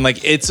 And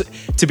like it's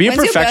to be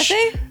When's a your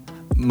perfectionist. birthday?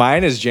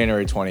 Mine is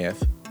January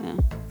 20th. Yeah.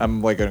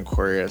 I'm like an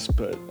Aquarius,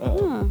 but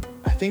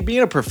I think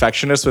being a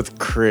perfectionist with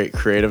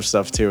creative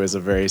stuff too is a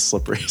very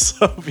slippery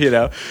slope, you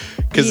know,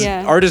 because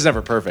art is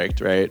never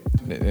perfect, right?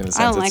 In a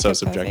sense, it's so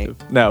subjective.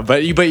 No,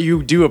 but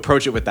you do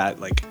approach it with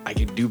that, like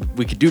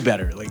we could do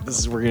better. Like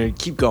we're gonna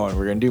keep going,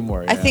 we're gonna do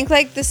more. I think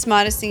like the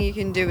smartest thing you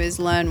can do is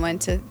learn when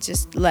to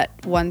just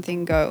let one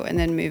thing go and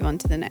then move on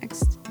to the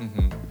next.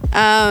 Mm-hmm.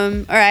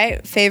 All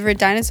right, favorite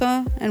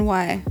dinosaur and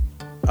why?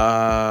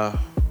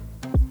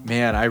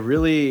 Man,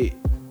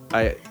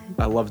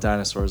 I love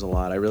dinosaurs a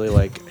lot. I really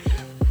like.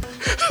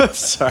 I'm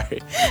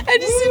sorry. I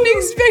just didn't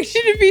expect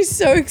you to be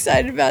so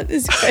excited about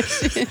this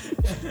question.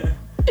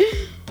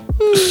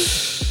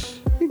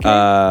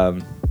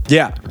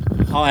 Yeah.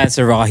 I'll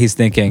answer while he's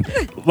thinking.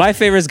 My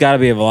favorite's got to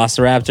be a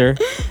Velociraptor.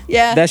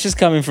 Yeah. That's just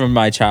coming from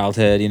my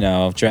childhood, you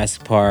know,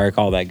 Jurassic Park,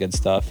 all that good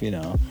stuff, you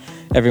know.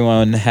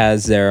 Everyone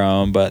has their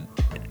own, but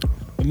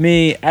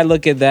me, I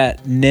look at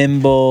that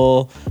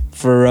nimble,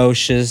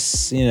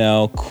 ferocious, you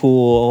know,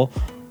 cool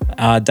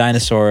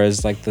dinosaur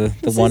is like the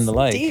one to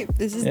like. Deep.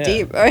 This is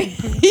deep. All right.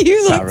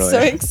 You look really. so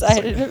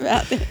excited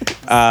about this.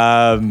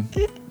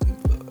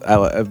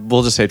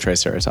 We'll just say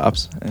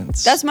Triceratops.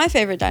 That's my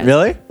favorite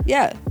dinosaur. Really?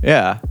 Yeah.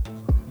 Yeah.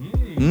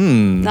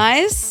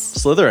 Nice.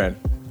 Slytherin.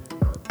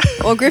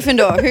 Or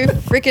Gryffindor. Who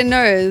freaking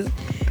knows?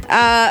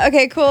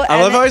 Okay, cool.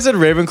 I love how I said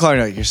Ravenclaw. And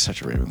you're like, you're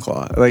such a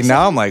Ravenclaw. Like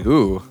now I'm like,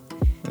 ooh.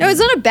 No,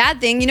 it's not a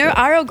bad thing. You know,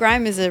 R.L.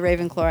 Grime is a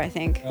Ravenclaw, I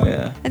think. Oh,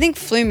 yeah. I think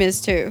Flume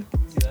is too.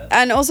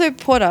 And also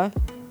Potter.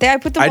 I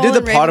put them I all did the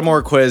in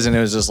Pottermore quiz and it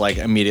was just like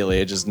immediately,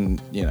 it just,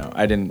 you know,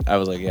 I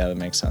was like, yeah, that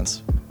makes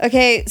sense.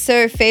 Okay,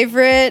 so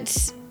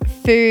favorite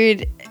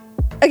food.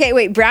 Okay,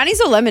 wait, brownies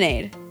or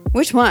lemonade?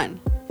 Which one?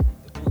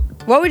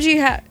 What would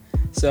you have?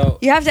 So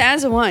you have to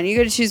answer one. You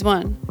got to choose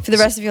one for the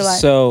rest of your life.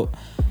 So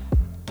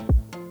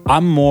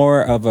I'm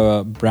more of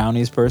a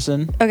brownies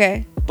person.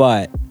 Okay.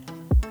 But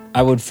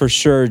I would for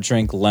sure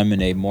drink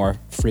lemonade more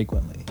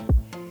frequently.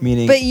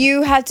 Meaning. But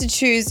you had to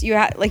choose.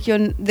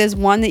 There's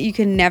one that you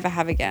can never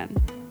have again,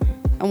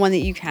 and one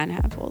that you can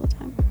have all the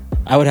time.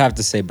 I would have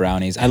to say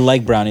brownies. I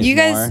like brownies You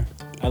guys- more.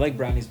 I like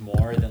brownies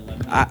more than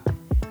lemonade.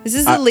 This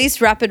is the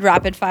least rapid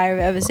fire I've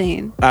ever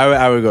seen.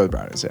 I would go with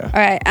brownies, yeah. All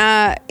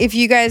right. If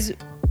you guys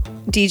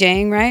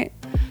DJing, right?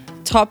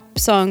 Top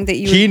song that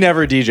you. He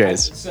never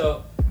DJs.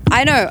 So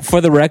I know.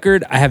 For the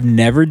record, I have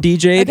never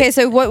DJ'd. Okay,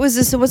 so what's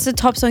the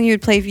top song you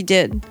would play if you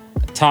did?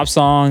 Top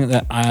song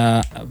that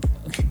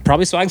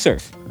probably Swag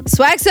Surf.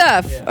 Swag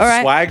Surf. All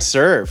right. Swag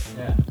Surf.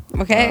 Yeah.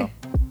 Okay. Wow.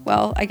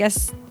 Well, I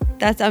guess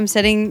I'm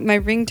setting my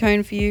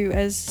ringtone for you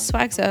as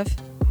Swag Surf.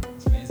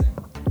 It's amazing.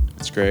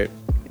 It's great.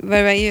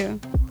 What about you?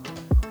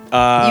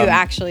 You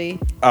actually.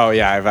 Oh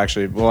yeah, I've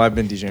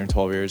been DJing for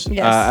 12 years.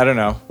 Yes. I don't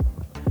know.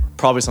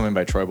 Probably something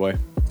by Troy Boy.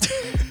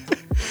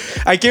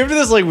 I came to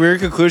this like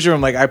weird conclusion.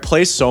 I'm like, I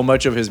play so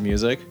much of his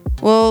music.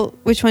 Well,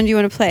 which one do you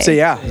want to play? Say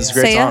yeah. This is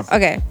a great song.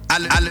 Okay.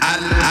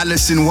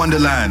 Alice in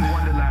Wonderland.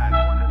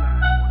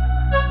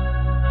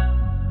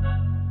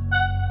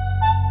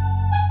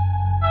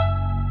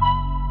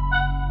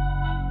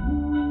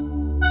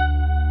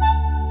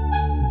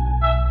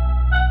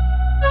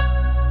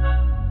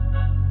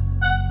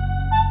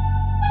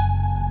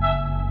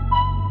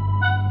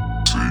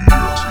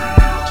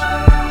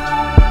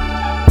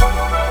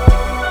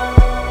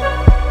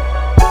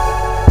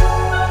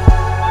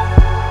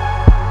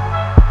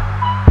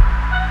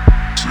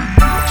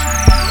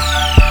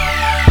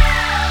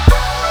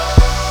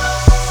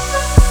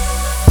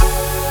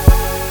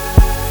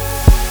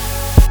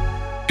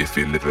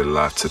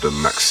 Life to the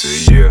max,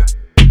 say yeah.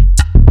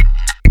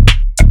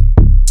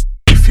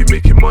 If you're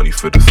making money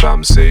for the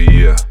fam, say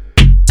yeah.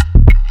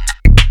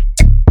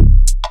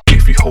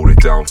 If you hold it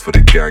down for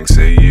the gang,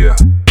 say yeah.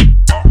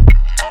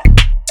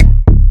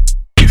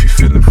 If you're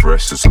feeling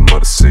fresh as a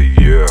mother, say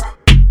yeah.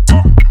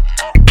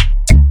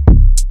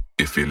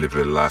 If you're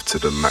living life to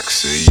the max,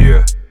 say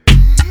yeah.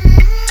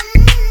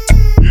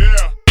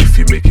 If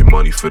you're making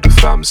money for the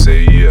fam,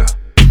 say yeah.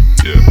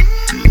 Yeah.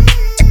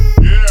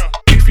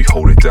 If you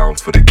hold it down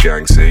for the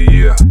gang, say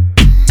yeah.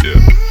 Yeah.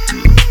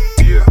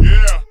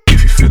 Yeah.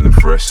 If you feeling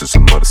fresh, as a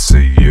mother,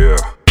 say yeah.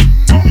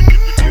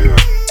 Yeah.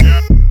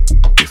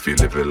 If you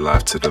living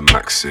life to the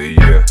max, say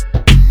yeah.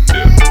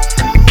 Yeah.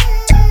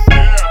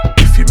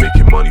 If you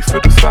making money for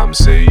the fam,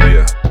 say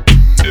yeah.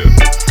 Yeah.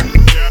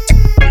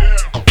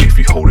 If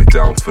you hold it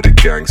down for the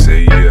gang,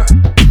 say yeah.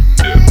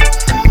 Yeah.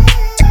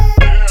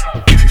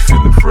 If you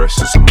feeling fresh,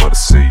 as a mother,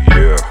 say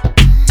yeah.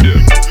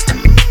 Yeah.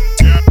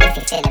 If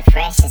you feeling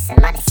fresh, as a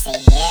mother, say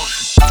yeah.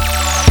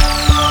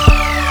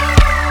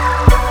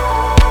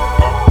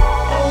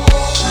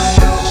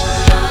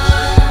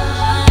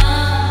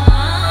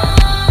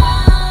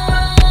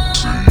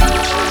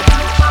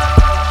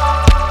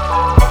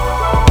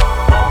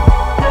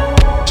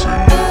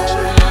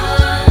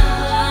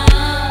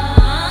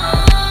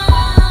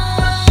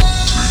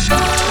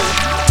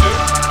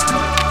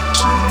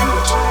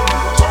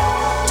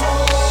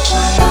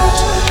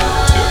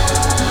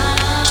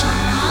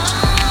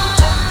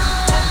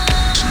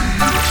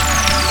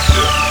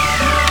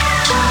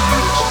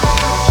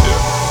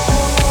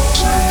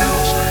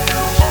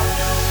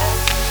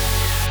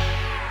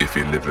 If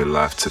you living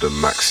life to the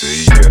max,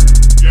 say yeah.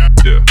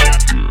 Yeah.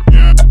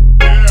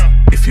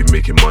 If you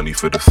making money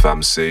for the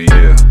fam, say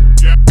yeah.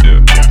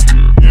 Yeah.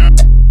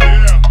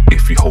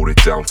 If you hold it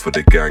down for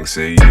the gang,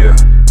 say yeah.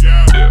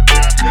 Yeah.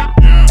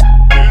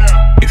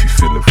 If you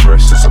feeling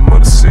fresh, as a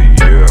mother, say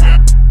yeah.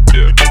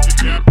 Yeah.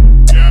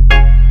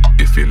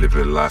 If you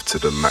living life to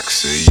the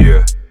max, say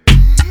yeah.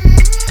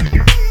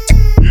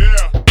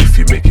 If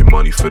you making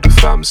money for the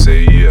fam,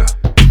 say yeah.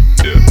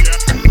 Yeah.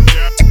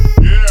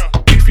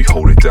 If you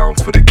hold it down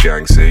for the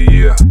gang, say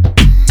yeah.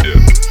 Yeah.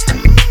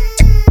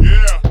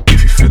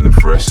 If you feeling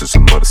fresh, as a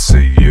mother,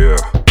 say yeah.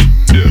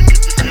 Yeah.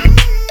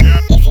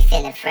 If you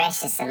feeling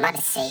fresh, as a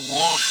mother, say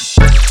yeah.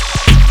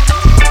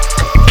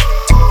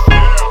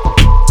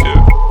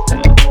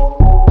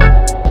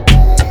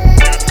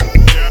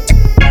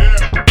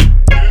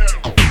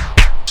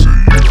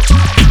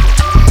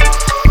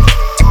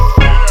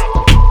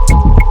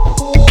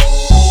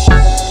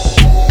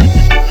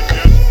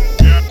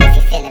 If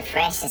you feeling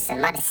fresh, as a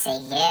mother, say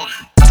yeah.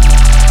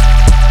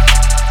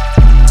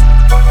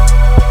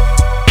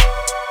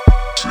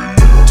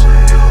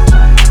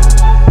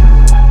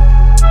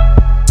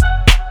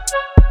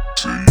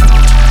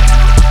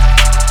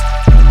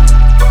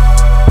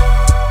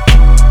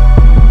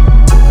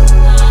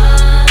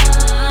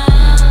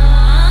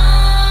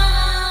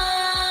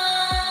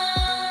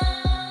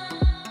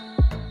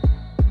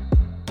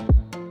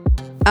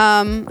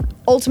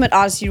 Ultimate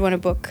artist you'd want to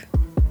book?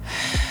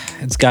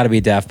 It's got to be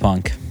Daft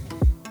Punk.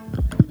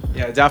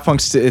 Yeah, Daft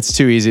Punk's it's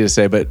too easy to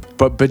say,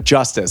 but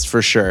Justice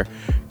for sure,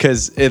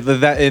 because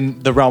that in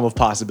the realm of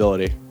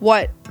possibility.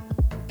 What?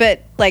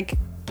 But like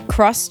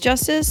cross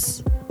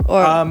justice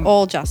or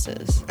all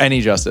justice?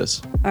 Any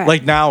Justice. All right.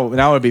 Like now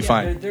it'd be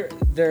fine.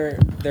 Their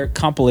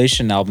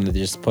compilation album that they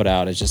just put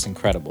out is just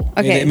incredible.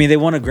 Okay. I mean, they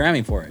won a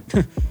Grammy for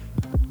it.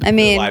 I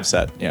mean, Live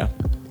set, yeah.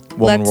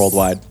 Woman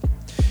Worldwide.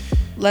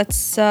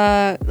 Let's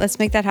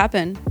make that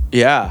happen.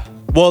 Yeah.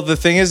 Well, the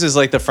thing is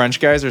like the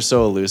French guys are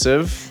so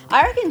elusive.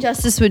 I reckon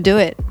Justice would do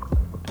it.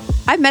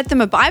 I've met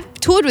them. I've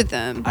toured with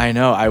them. I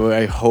know.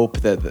 I hope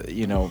that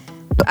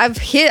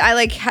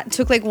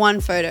took like one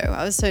photo.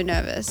 I was so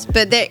nervous.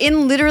 But they're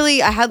in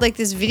literally. I had like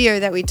this video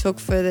that we took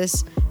for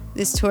this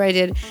tour I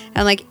did,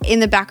 and like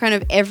in the background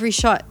of every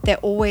shot, they're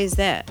always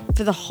there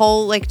for the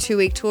whole like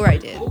 2-week tour I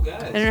did.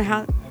 I don't know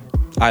how.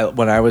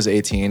 When I was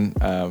 18,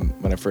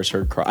 when I first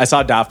heard Cross, I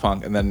saw Daft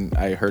Punk, and then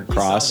I heard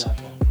Cross.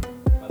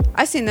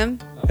 I've seen them.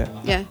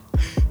 Yeah.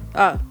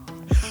 Oh.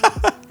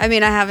 I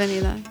mean, I haven't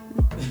either.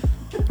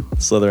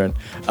 Slytherin.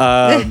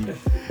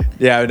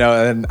 Yeah,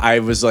 no, and I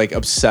was like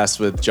obsessed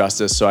with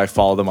Justice, so I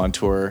followed them on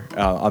tour,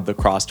 on the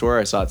Cross tour.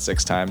 I saw it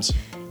 6 times.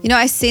 You know,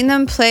 I seen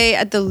them play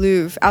at the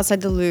Louvre,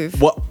 outside the Louvre.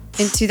 What?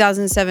 In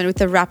 2007 with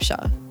the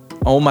Rapture.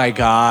 Oh my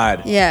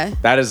God. Yeah.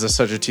 That is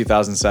such a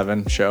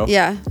 2007 show.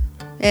 Yeah.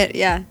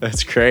 Yeah.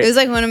 That's great. It was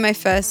like one of my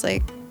first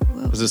like.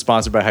 Was it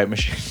sponsored by Hype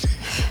Machine?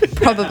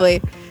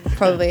 Probably.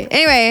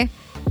 Anyway,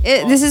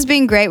 this has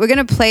been great. We're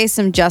gonna play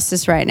some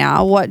Justice right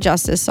now. What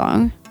Justice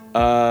song?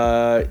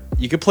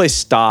 You could play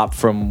Stop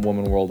from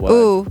Woman Worldwide.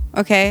 Ooh,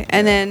 okay.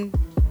 And then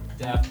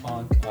Daft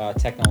Punk,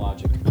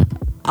 Technologic.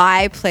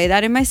 I play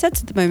that in my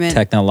sets at the moment.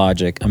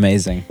 Technologic,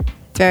 amazing.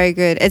 Very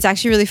good. It's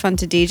actually really fun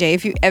to DJ.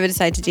 If you ever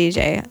decide to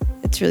DJ,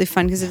 it's really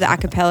fun because of the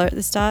acapella at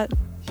the start.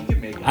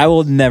 I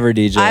will never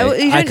DJ.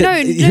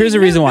 Here's the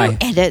reason why. No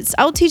edits.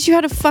 I'll teach you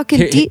how to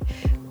fucking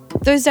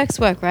those decks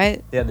work,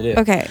 right? Yeah, they do.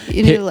 Okay,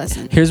 you need a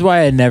lesson. Here's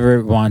why I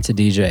never want to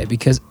DJ,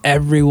 because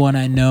everyone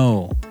I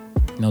know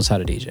knows how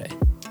to DJ.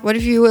 What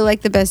if you were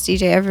like the best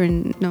DJ ever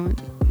and no one?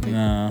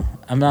 No,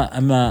 I'm not.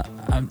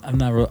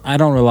 I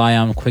don't rely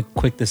on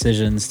quick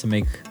decisions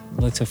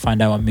to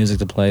find out what music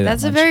to play.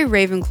 That's a very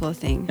Ravenclaw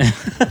thing.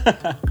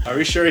 Are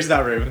we sure he's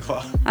not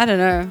Ravenclaw? I don't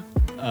know.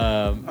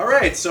 All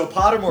right, so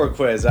Pottermore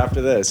quiz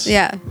after this.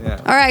 Yeah.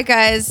 All right,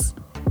 guys.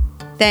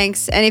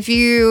 Thanks. And if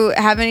you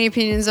have any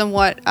opinions on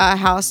what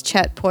house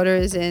Chet Porter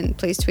is in,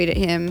 please tweet at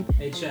him.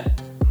 Hey, Chet,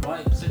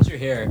 since you're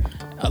here,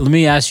 let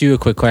me ask you a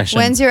quick question.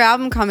 When's your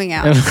album coming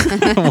out?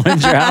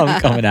 When's your album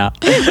coming out?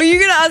 Were you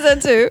going to ask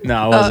that too? No,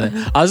 I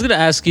wasn't. I was going to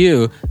ask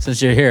you,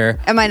 since you're here.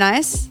 Am I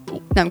nice?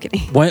 No, I'm kidding.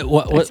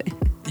 What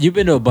you've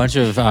been to a bunch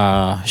of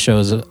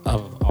shows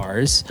of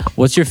ours.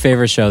 What's your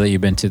favorite show that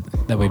you've been to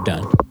that we've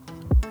done?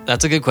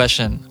 That's a good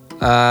question.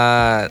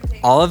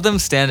 All of them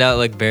stand out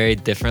like very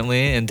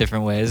differently in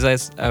different ways.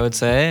 I would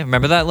say.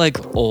 Remember that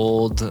like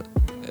old,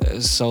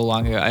 so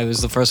long ago. It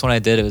was the first one I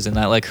did. It was in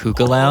that like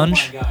hookah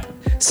lounge.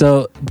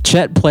 So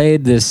Chet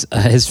played this.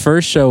 His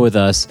first show with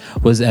us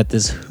was at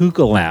this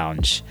hookah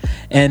lounge,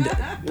 and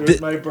it was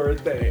my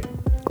birthday.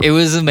 It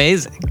was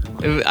amazing.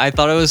 I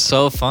thought it was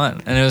so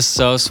fun, and it was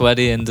so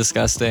sweaty and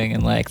disgusting,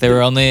 and like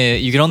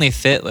you could only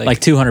fit like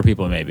 200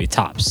 people, maybe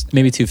tops,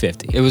 maybe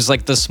 250. It was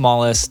like the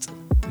smallest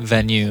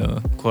venue,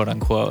 quote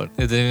unquote.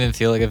 It didn't even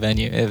feel like a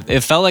venue.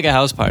 It felt like a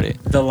house party.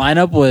 The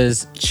lineup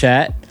was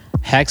Chet,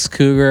 Hex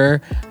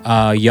Cougar,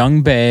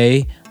 Young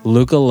Bay,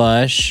 Luca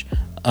Lush,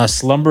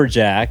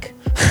 Slumberjack,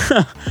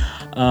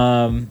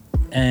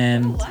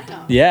 and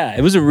yeah,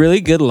 it was a really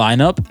good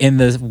lineup in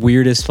the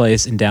weirdest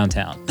place in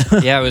downtown.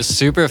 Yeah, it was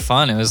super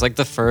fun. It was like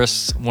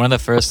one of the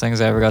first things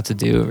I ever got to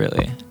do.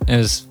 Really, it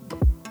was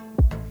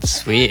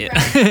sweet.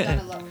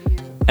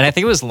 And I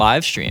think it was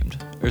live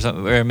streamed or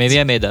something, or maybe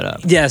I made that up.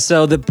 Yeah.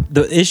 So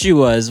the issue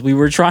was we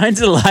were trying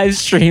to live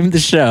stream the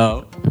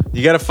show.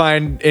 You got to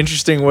find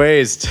interesting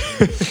ways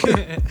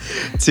to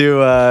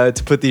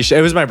put these.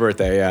 It was my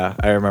birthday. Yeah,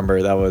 I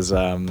remember that was.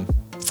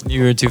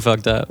 You were too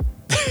fucked up.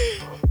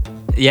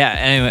 Yeah.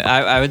 Anyway,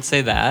 I would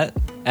say that,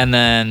 and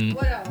then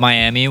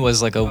Miami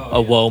was like a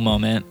whoa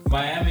moment.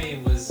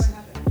 Miami was.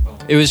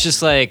 It was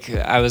just like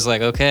I was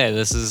like, okay,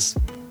 this is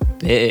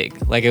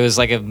big. Like it was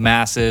like a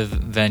massive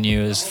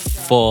venue. It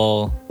was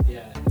full.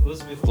 Yeah, it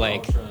was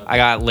like I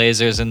got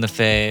lasers in the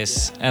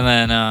face, and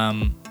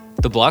then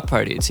the block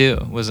party too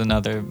was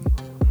another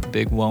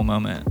big whoa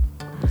moment.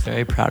 I'm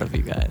very proud of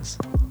you guys.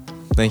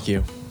 Thank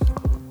you.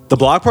 The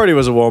block party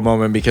was a whoa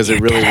moment because it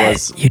really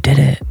was. You did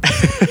it.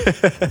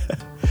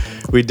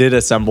 We did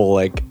assemble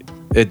like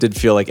it did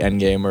feel like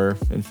Endgame or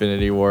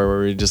Infinity War,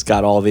 where we just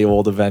got all the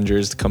old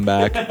Avengers to come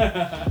back.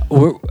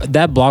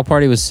 That block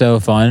party was so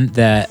fun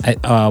that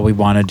we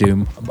want to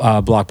do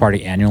a block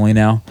party annually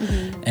now,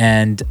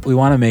 and we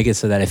want to make it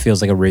so that it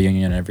feels like a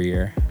reunion every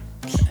year.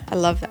 I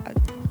love that.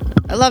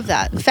 I love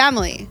that.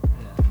 Family.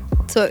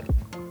 So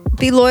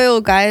be loyal,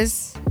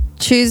 guys.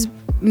 Choose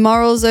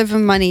morals over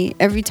money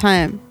every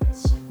time.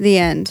 The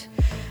end.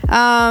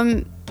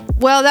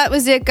 Well, that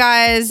was it,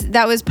 guys.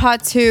 That was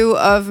part 2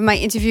 of my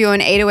interview on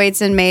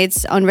 808s and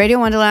Mates on Radio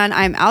Wonderland.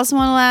 I'm Alison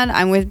Wonderland.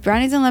 I'm with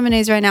Brownies and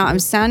Lemonades right now. I'm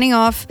sounding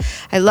off.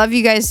 I love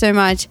you guys so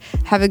much.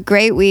 Have a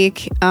great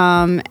week,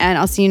 and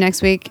I'll see you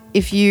next week.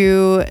 If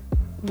you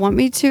want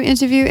me to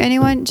interview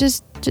anyone,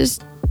 just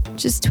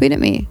tweet at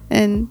me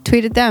and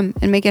tweet at them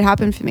and make it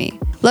happen for me.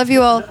 Love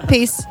you all.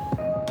 Peace.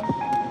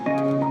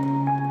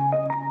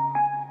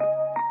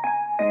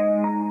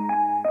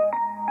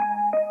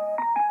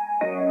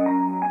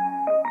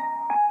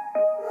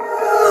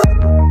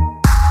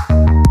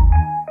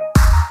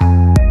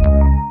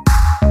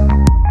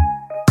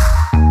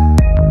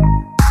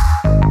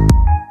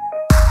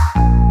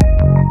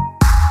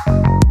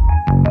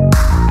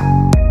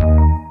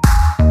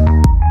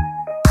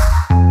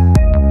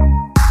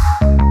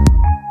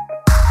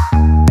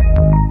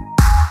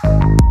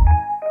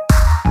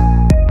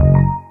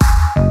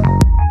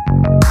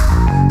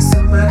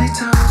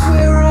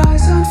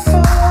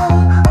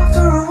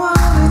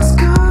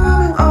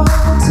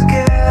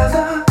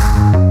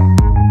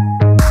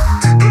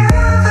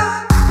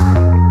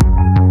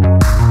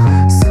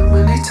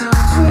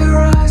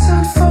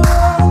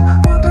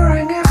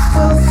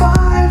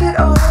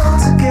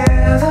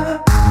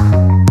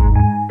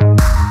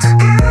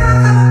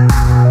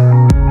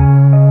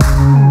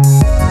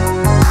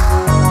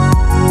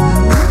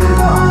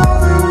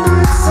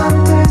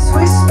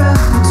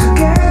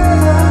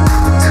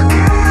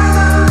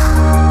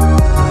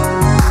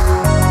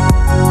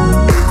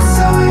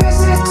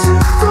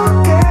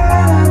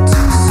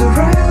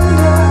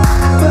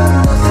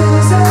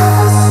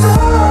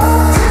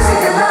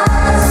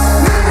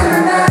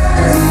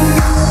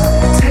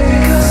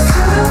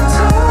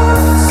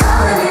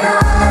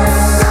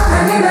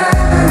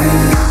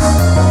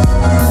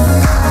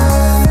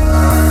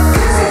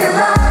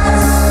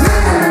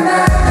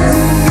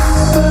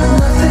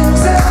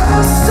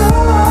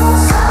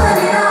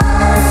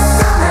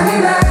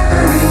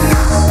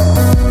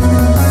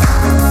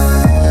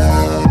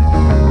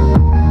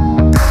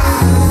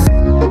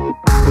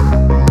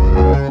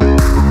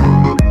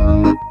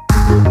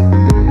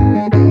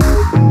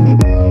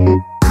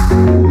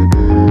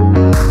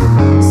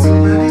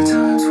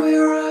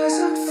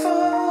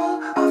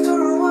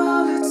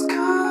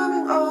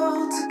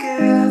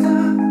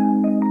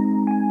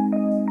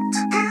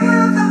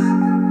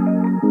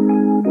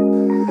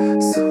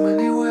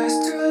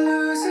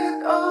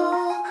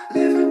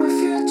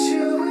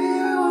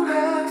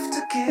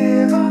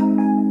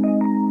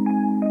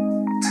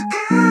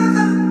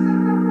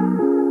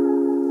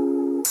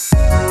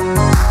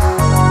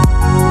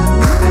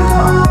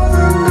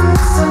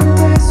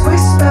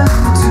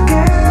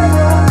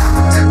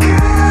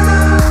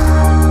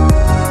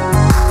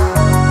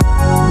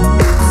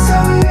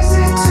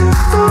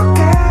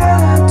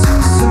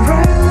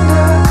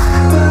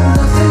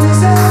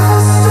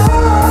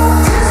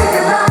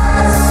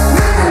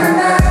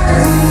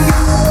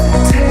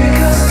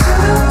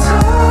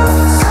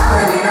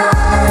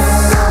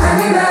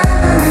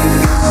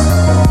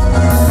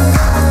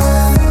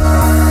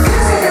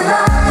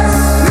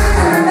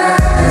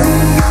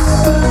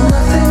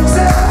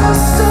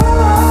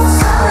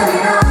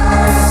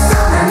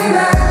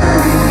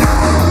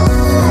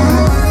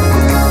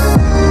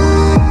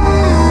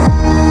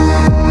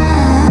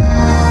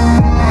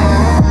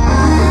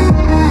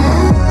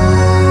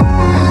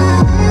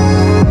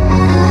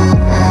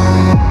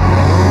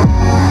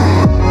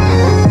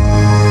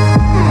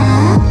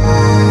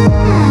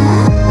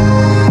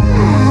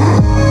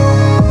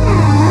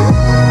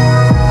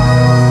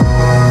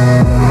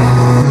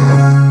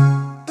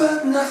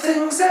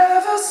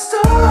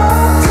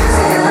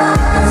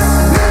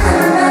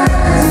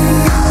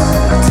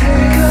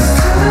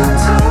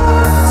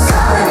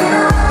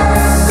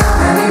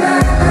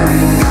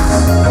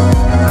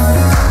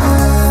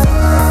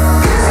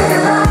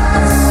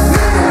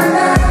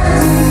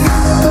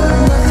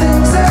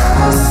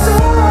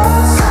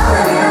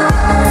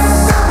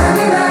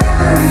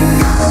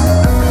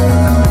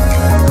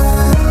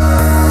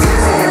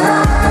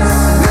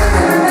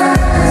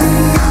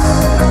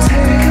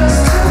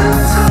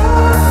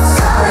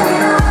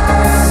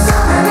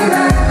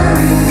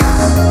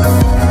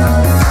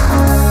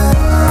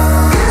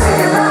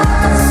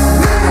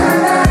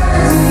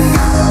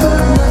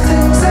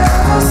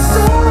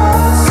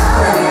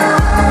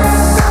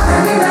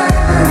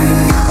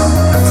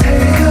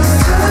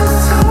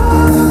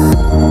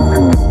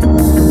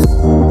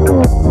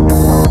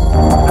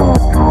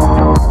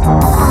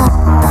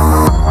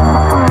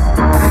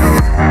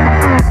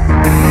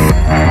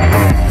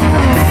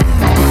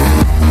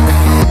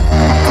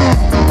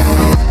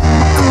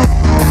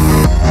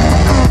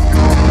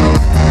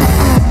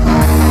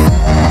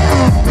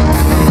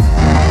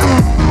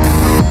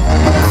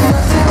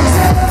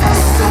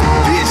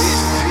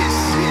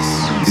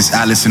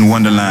 Alice in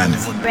Wonderland.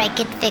 Break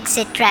it, fix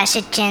it, trash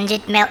it, change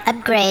it, melt,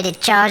 upgrade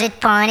it, charge it,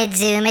 point it,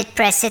 zoom it,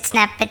 press it,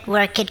 snap it,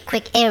 work it,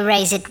 quick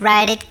erase it,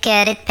 write it,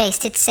 cut it,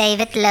 paste it, save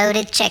it, load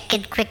it, check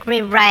it, quick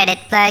rewrite it,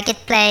 plug it,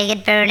 play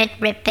it, burn it,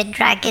 rip it,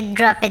 drag it,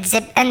 drop it,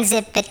 zip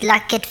unzip it,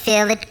 lock it,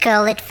 fill it,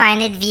 call it,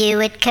 find it, view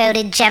it, code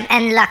it, jump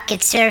and lock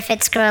it, surf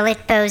it, scroll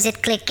it, pose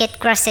it, click it,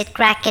 cross it,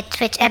 crack it,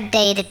 switch,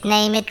 update it,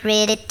 name it,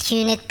 read it,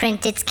 tune it,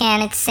 print it, scan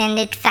it, send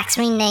it, fax,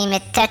 rename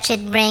it, touch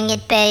it, bring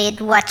it, pay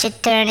it, watch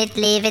it, turn it,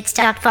 leave it,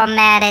 start,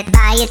 format it,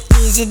 buy it,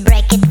 use it,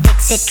 break it,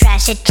 fix it,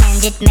 trash it,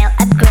 change it, mail,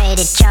 upgrade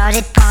it, charge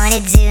it, point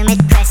it, zoom it,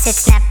 press it,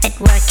 snap it,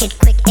 work it,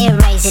 quick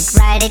erase it,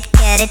 write it,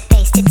 cut it,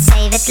 paste it,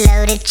 save it,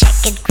 load it, check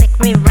it, quick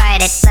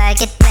rewrite it,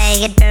 plug it, play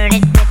it, burn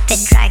it, rip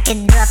it, drag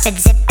it, drop it,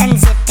 zip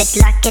unzip it,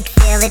 lock it,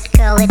 fill it,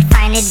 call it,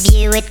 find it,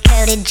 view it,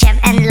 code it, jump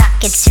and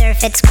lock it,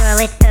 surf it,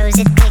 scroll it, pose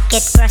it, click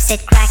it, cross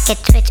it, crack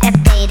it, switch,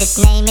 update it,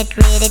 name it,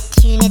 read it,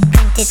 tune it,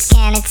 print it,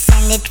 scan it,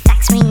 send it,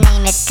 fax,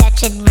 rename it,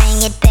 touch it,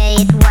 bring it,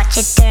 pay it, watch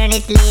it, turn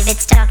it, leave it,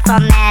 start,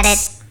 format it.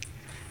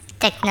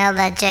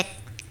 Technologic,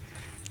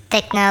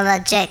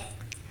 technologic,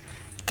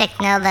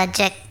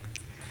 technologic,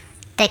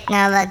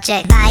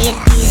 technologic. Buy it,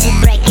 use it,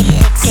 break it,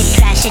 fix it,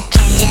 trash it,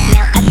 change it,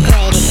 mail,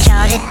 upgrade it,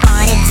 charge it,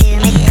 point it,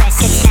 zoom it,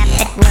 press it, snap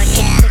it, work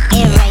it, quick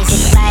erase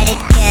it, write it,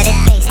 cut it,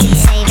 paste it,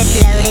 save it,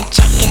 load it,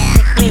 check it,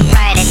 quick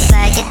rewrite it,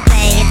 plug it,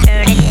 play it,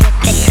 burn it,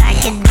 rip it,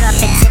 drag it, drop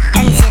it, zip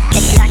unzip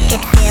it, lock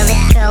it, fill it,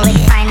 call it,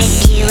 find it,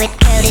 view it,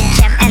 code it,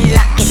 jump and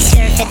lock it,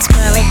 surf it,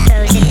 scroll it,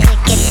 pose it,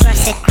 click it,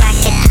 cross it,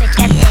 crack it, switch,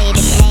 update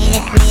it, name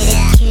it, read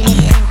it, tune it,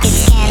 print it,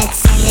 scan it,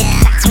 send it,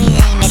 fax,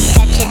 rename it,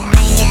 touch it,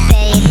 bring it,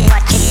 pay it,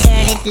 watch it,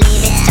 turn it,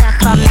 leave it, start,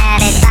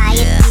 format it, buy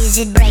it, use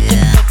it, break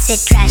it, fix it,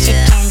 trash it,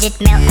 change it,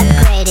 mail,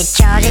 upgrade it,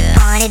 charge it,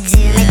 point it,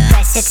 zoom it,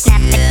 press it,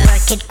 snap it,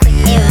 work it, quick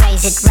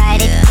erase it,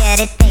 write it, cut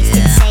it, paste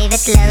it, save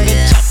it, load it,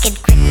 check it,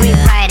 quick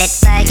rewrite it,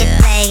 plug it,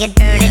 play it,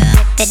 burn it,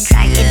 rip it,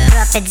 drag it,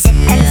 drop it, zip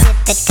unzip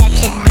it, touch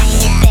it, bring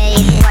it, pay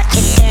it, watch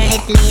it, turn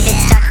it, leave it,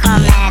 start,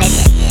 format it.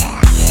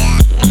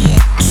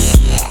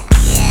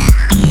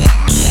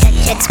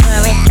 Touch it,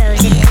 scroll it,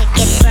 pose it, click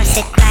it, cross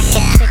it, crack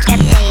it, switch,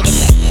 update it.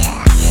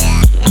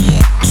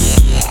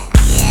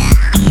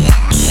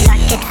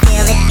 Lock it,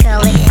 fill it,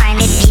 call it, find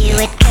it, view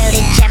it, code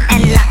it, jump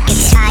and lock it,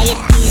 tie it,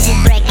 use it,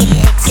 break it,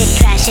 fix it,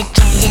 trash it,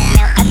 change it,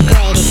 mail,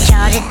 upgrade it,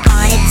 charge it,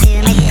 point it,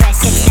 zoom it,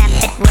 press it, snap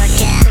it, work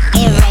it, quick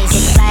erase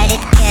it, write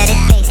it, cut it,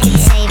 paste it,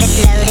 save it,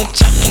 load it,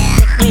 check it,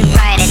 quick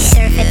rewrite it,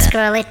 surf it,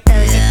 scroll it,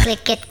 pose it,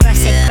 click it,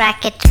 cross it,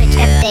 crack it, switch,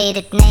 update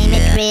it, name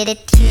it, read it,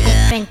 tune it,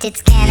 print it,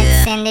 scan it,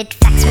 send it,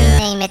 fax,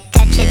 rename it,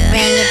 touch it,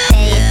 bring it,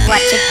 pay it,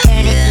 watch it,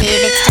 turn it,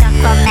 leave it, start,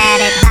 format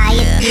it, buy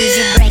it, use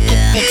it, break it,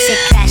 fix it,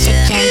 trash it,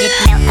 change it,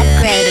 mail,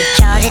 upgrade it,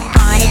 charge it,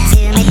 point it,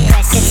 zoom it,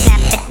 press it,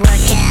 snap it,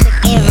 work it, quick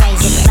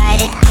erase it,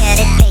 write it, cut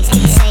it, paste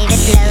it, save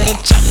it, load it,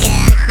 check it,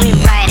 quick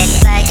rewrite it,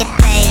 plug it,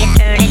 play it,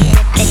 burn it,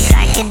 rip it,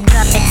 drag it,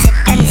 drop it, zip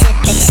unzip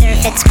it,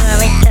 surf it,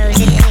 scroll it, pose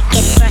it, click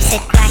it, cross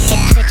it, crack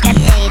it, switch,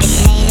 update it,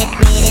 name it,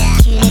 read it,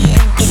 tune it,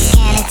 print it,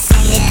 scan it,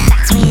 send it,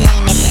 fax,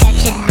 rename it,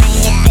 touch it,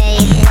 bring it, pay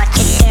it, watch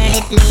it, turn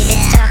it, leave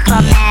it, start,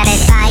 format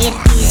it, buy it,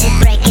 use it,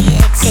 break it,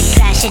 fix it,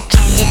 trash it,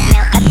 change it,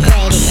 mail,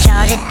 upgrade it,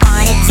 charge it,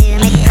 point it,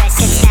 zoom it, press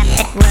it, snap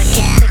it, work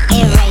it, quick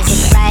erase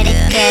it, write it,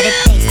 cut it,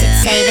 paste it,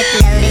 save it,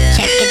 load it,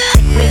 check it,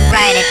 quick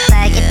rewrite it,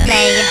 plug it,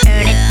 play it,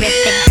 burn it, rip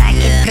it, drag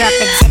it, drop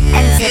it, zip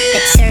unzip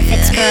it, surf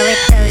it, scroll it,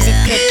 pose it,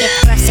 click it,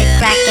 cross it,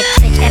 crack it,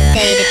 switch,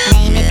 update it,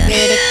 name it,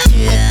 read it,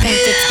 tune it,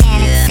 print it,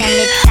 scan it, send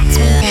it, fax,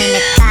 rename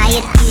it, buy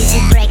it, use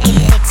it, break it,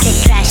 fix it,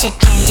 trash it,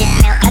 change it,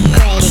 mail,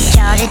 upgrade it,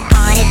 charge it,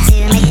 point it,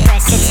 zoom it,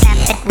 press it, snap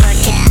it,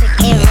 work it, quick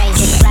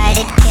erase it, write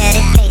it, cut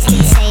it, paste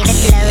it, save it,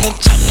 load it,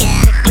 check it,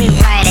 quick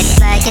rewrite it,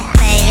 plug it,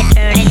 play it,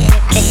 burn it,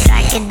 rip it,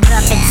 drag it,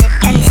 drop it, zip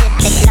unzip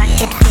it, lock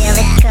it, fill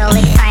it, call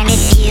it, find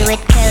it, view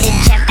it, code it,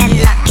 jump and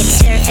lock it,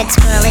 surf it,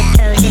 scroll it,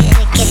 pose it,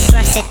 click it,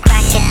 cross it,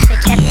 crack it,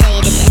 switch,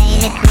 update it,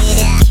 name it, read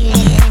it, tune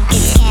it, print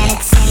it, scan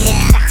it, send it,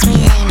 fax,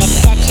 rename it,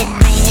 touch it,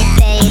 bring it,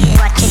 pay it,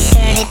 watch it,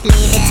 turn it,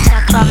 leave it,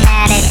 start,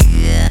 format it.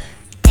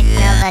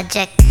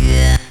 Technologic,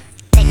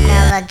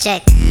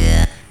 technologic,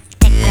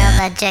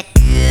 technologic,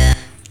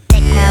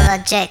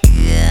 technologic,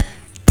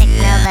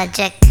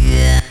 technologic,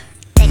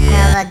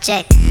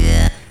 technologic,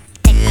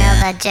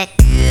 technologic,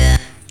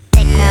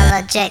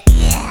 technologic.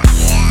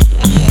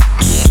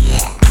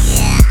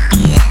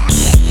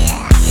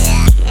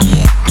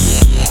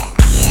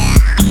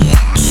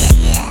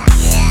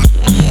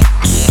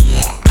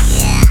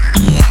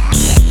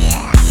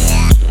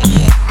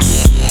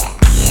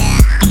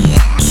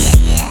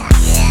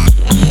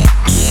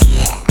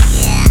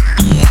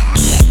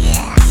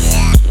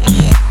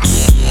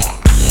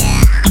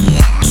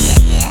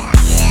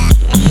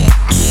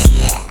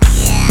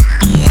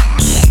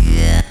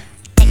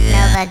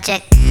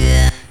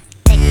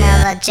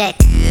 Technologic,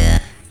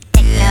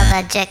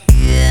 technologic,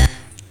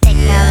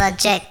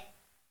 technologic.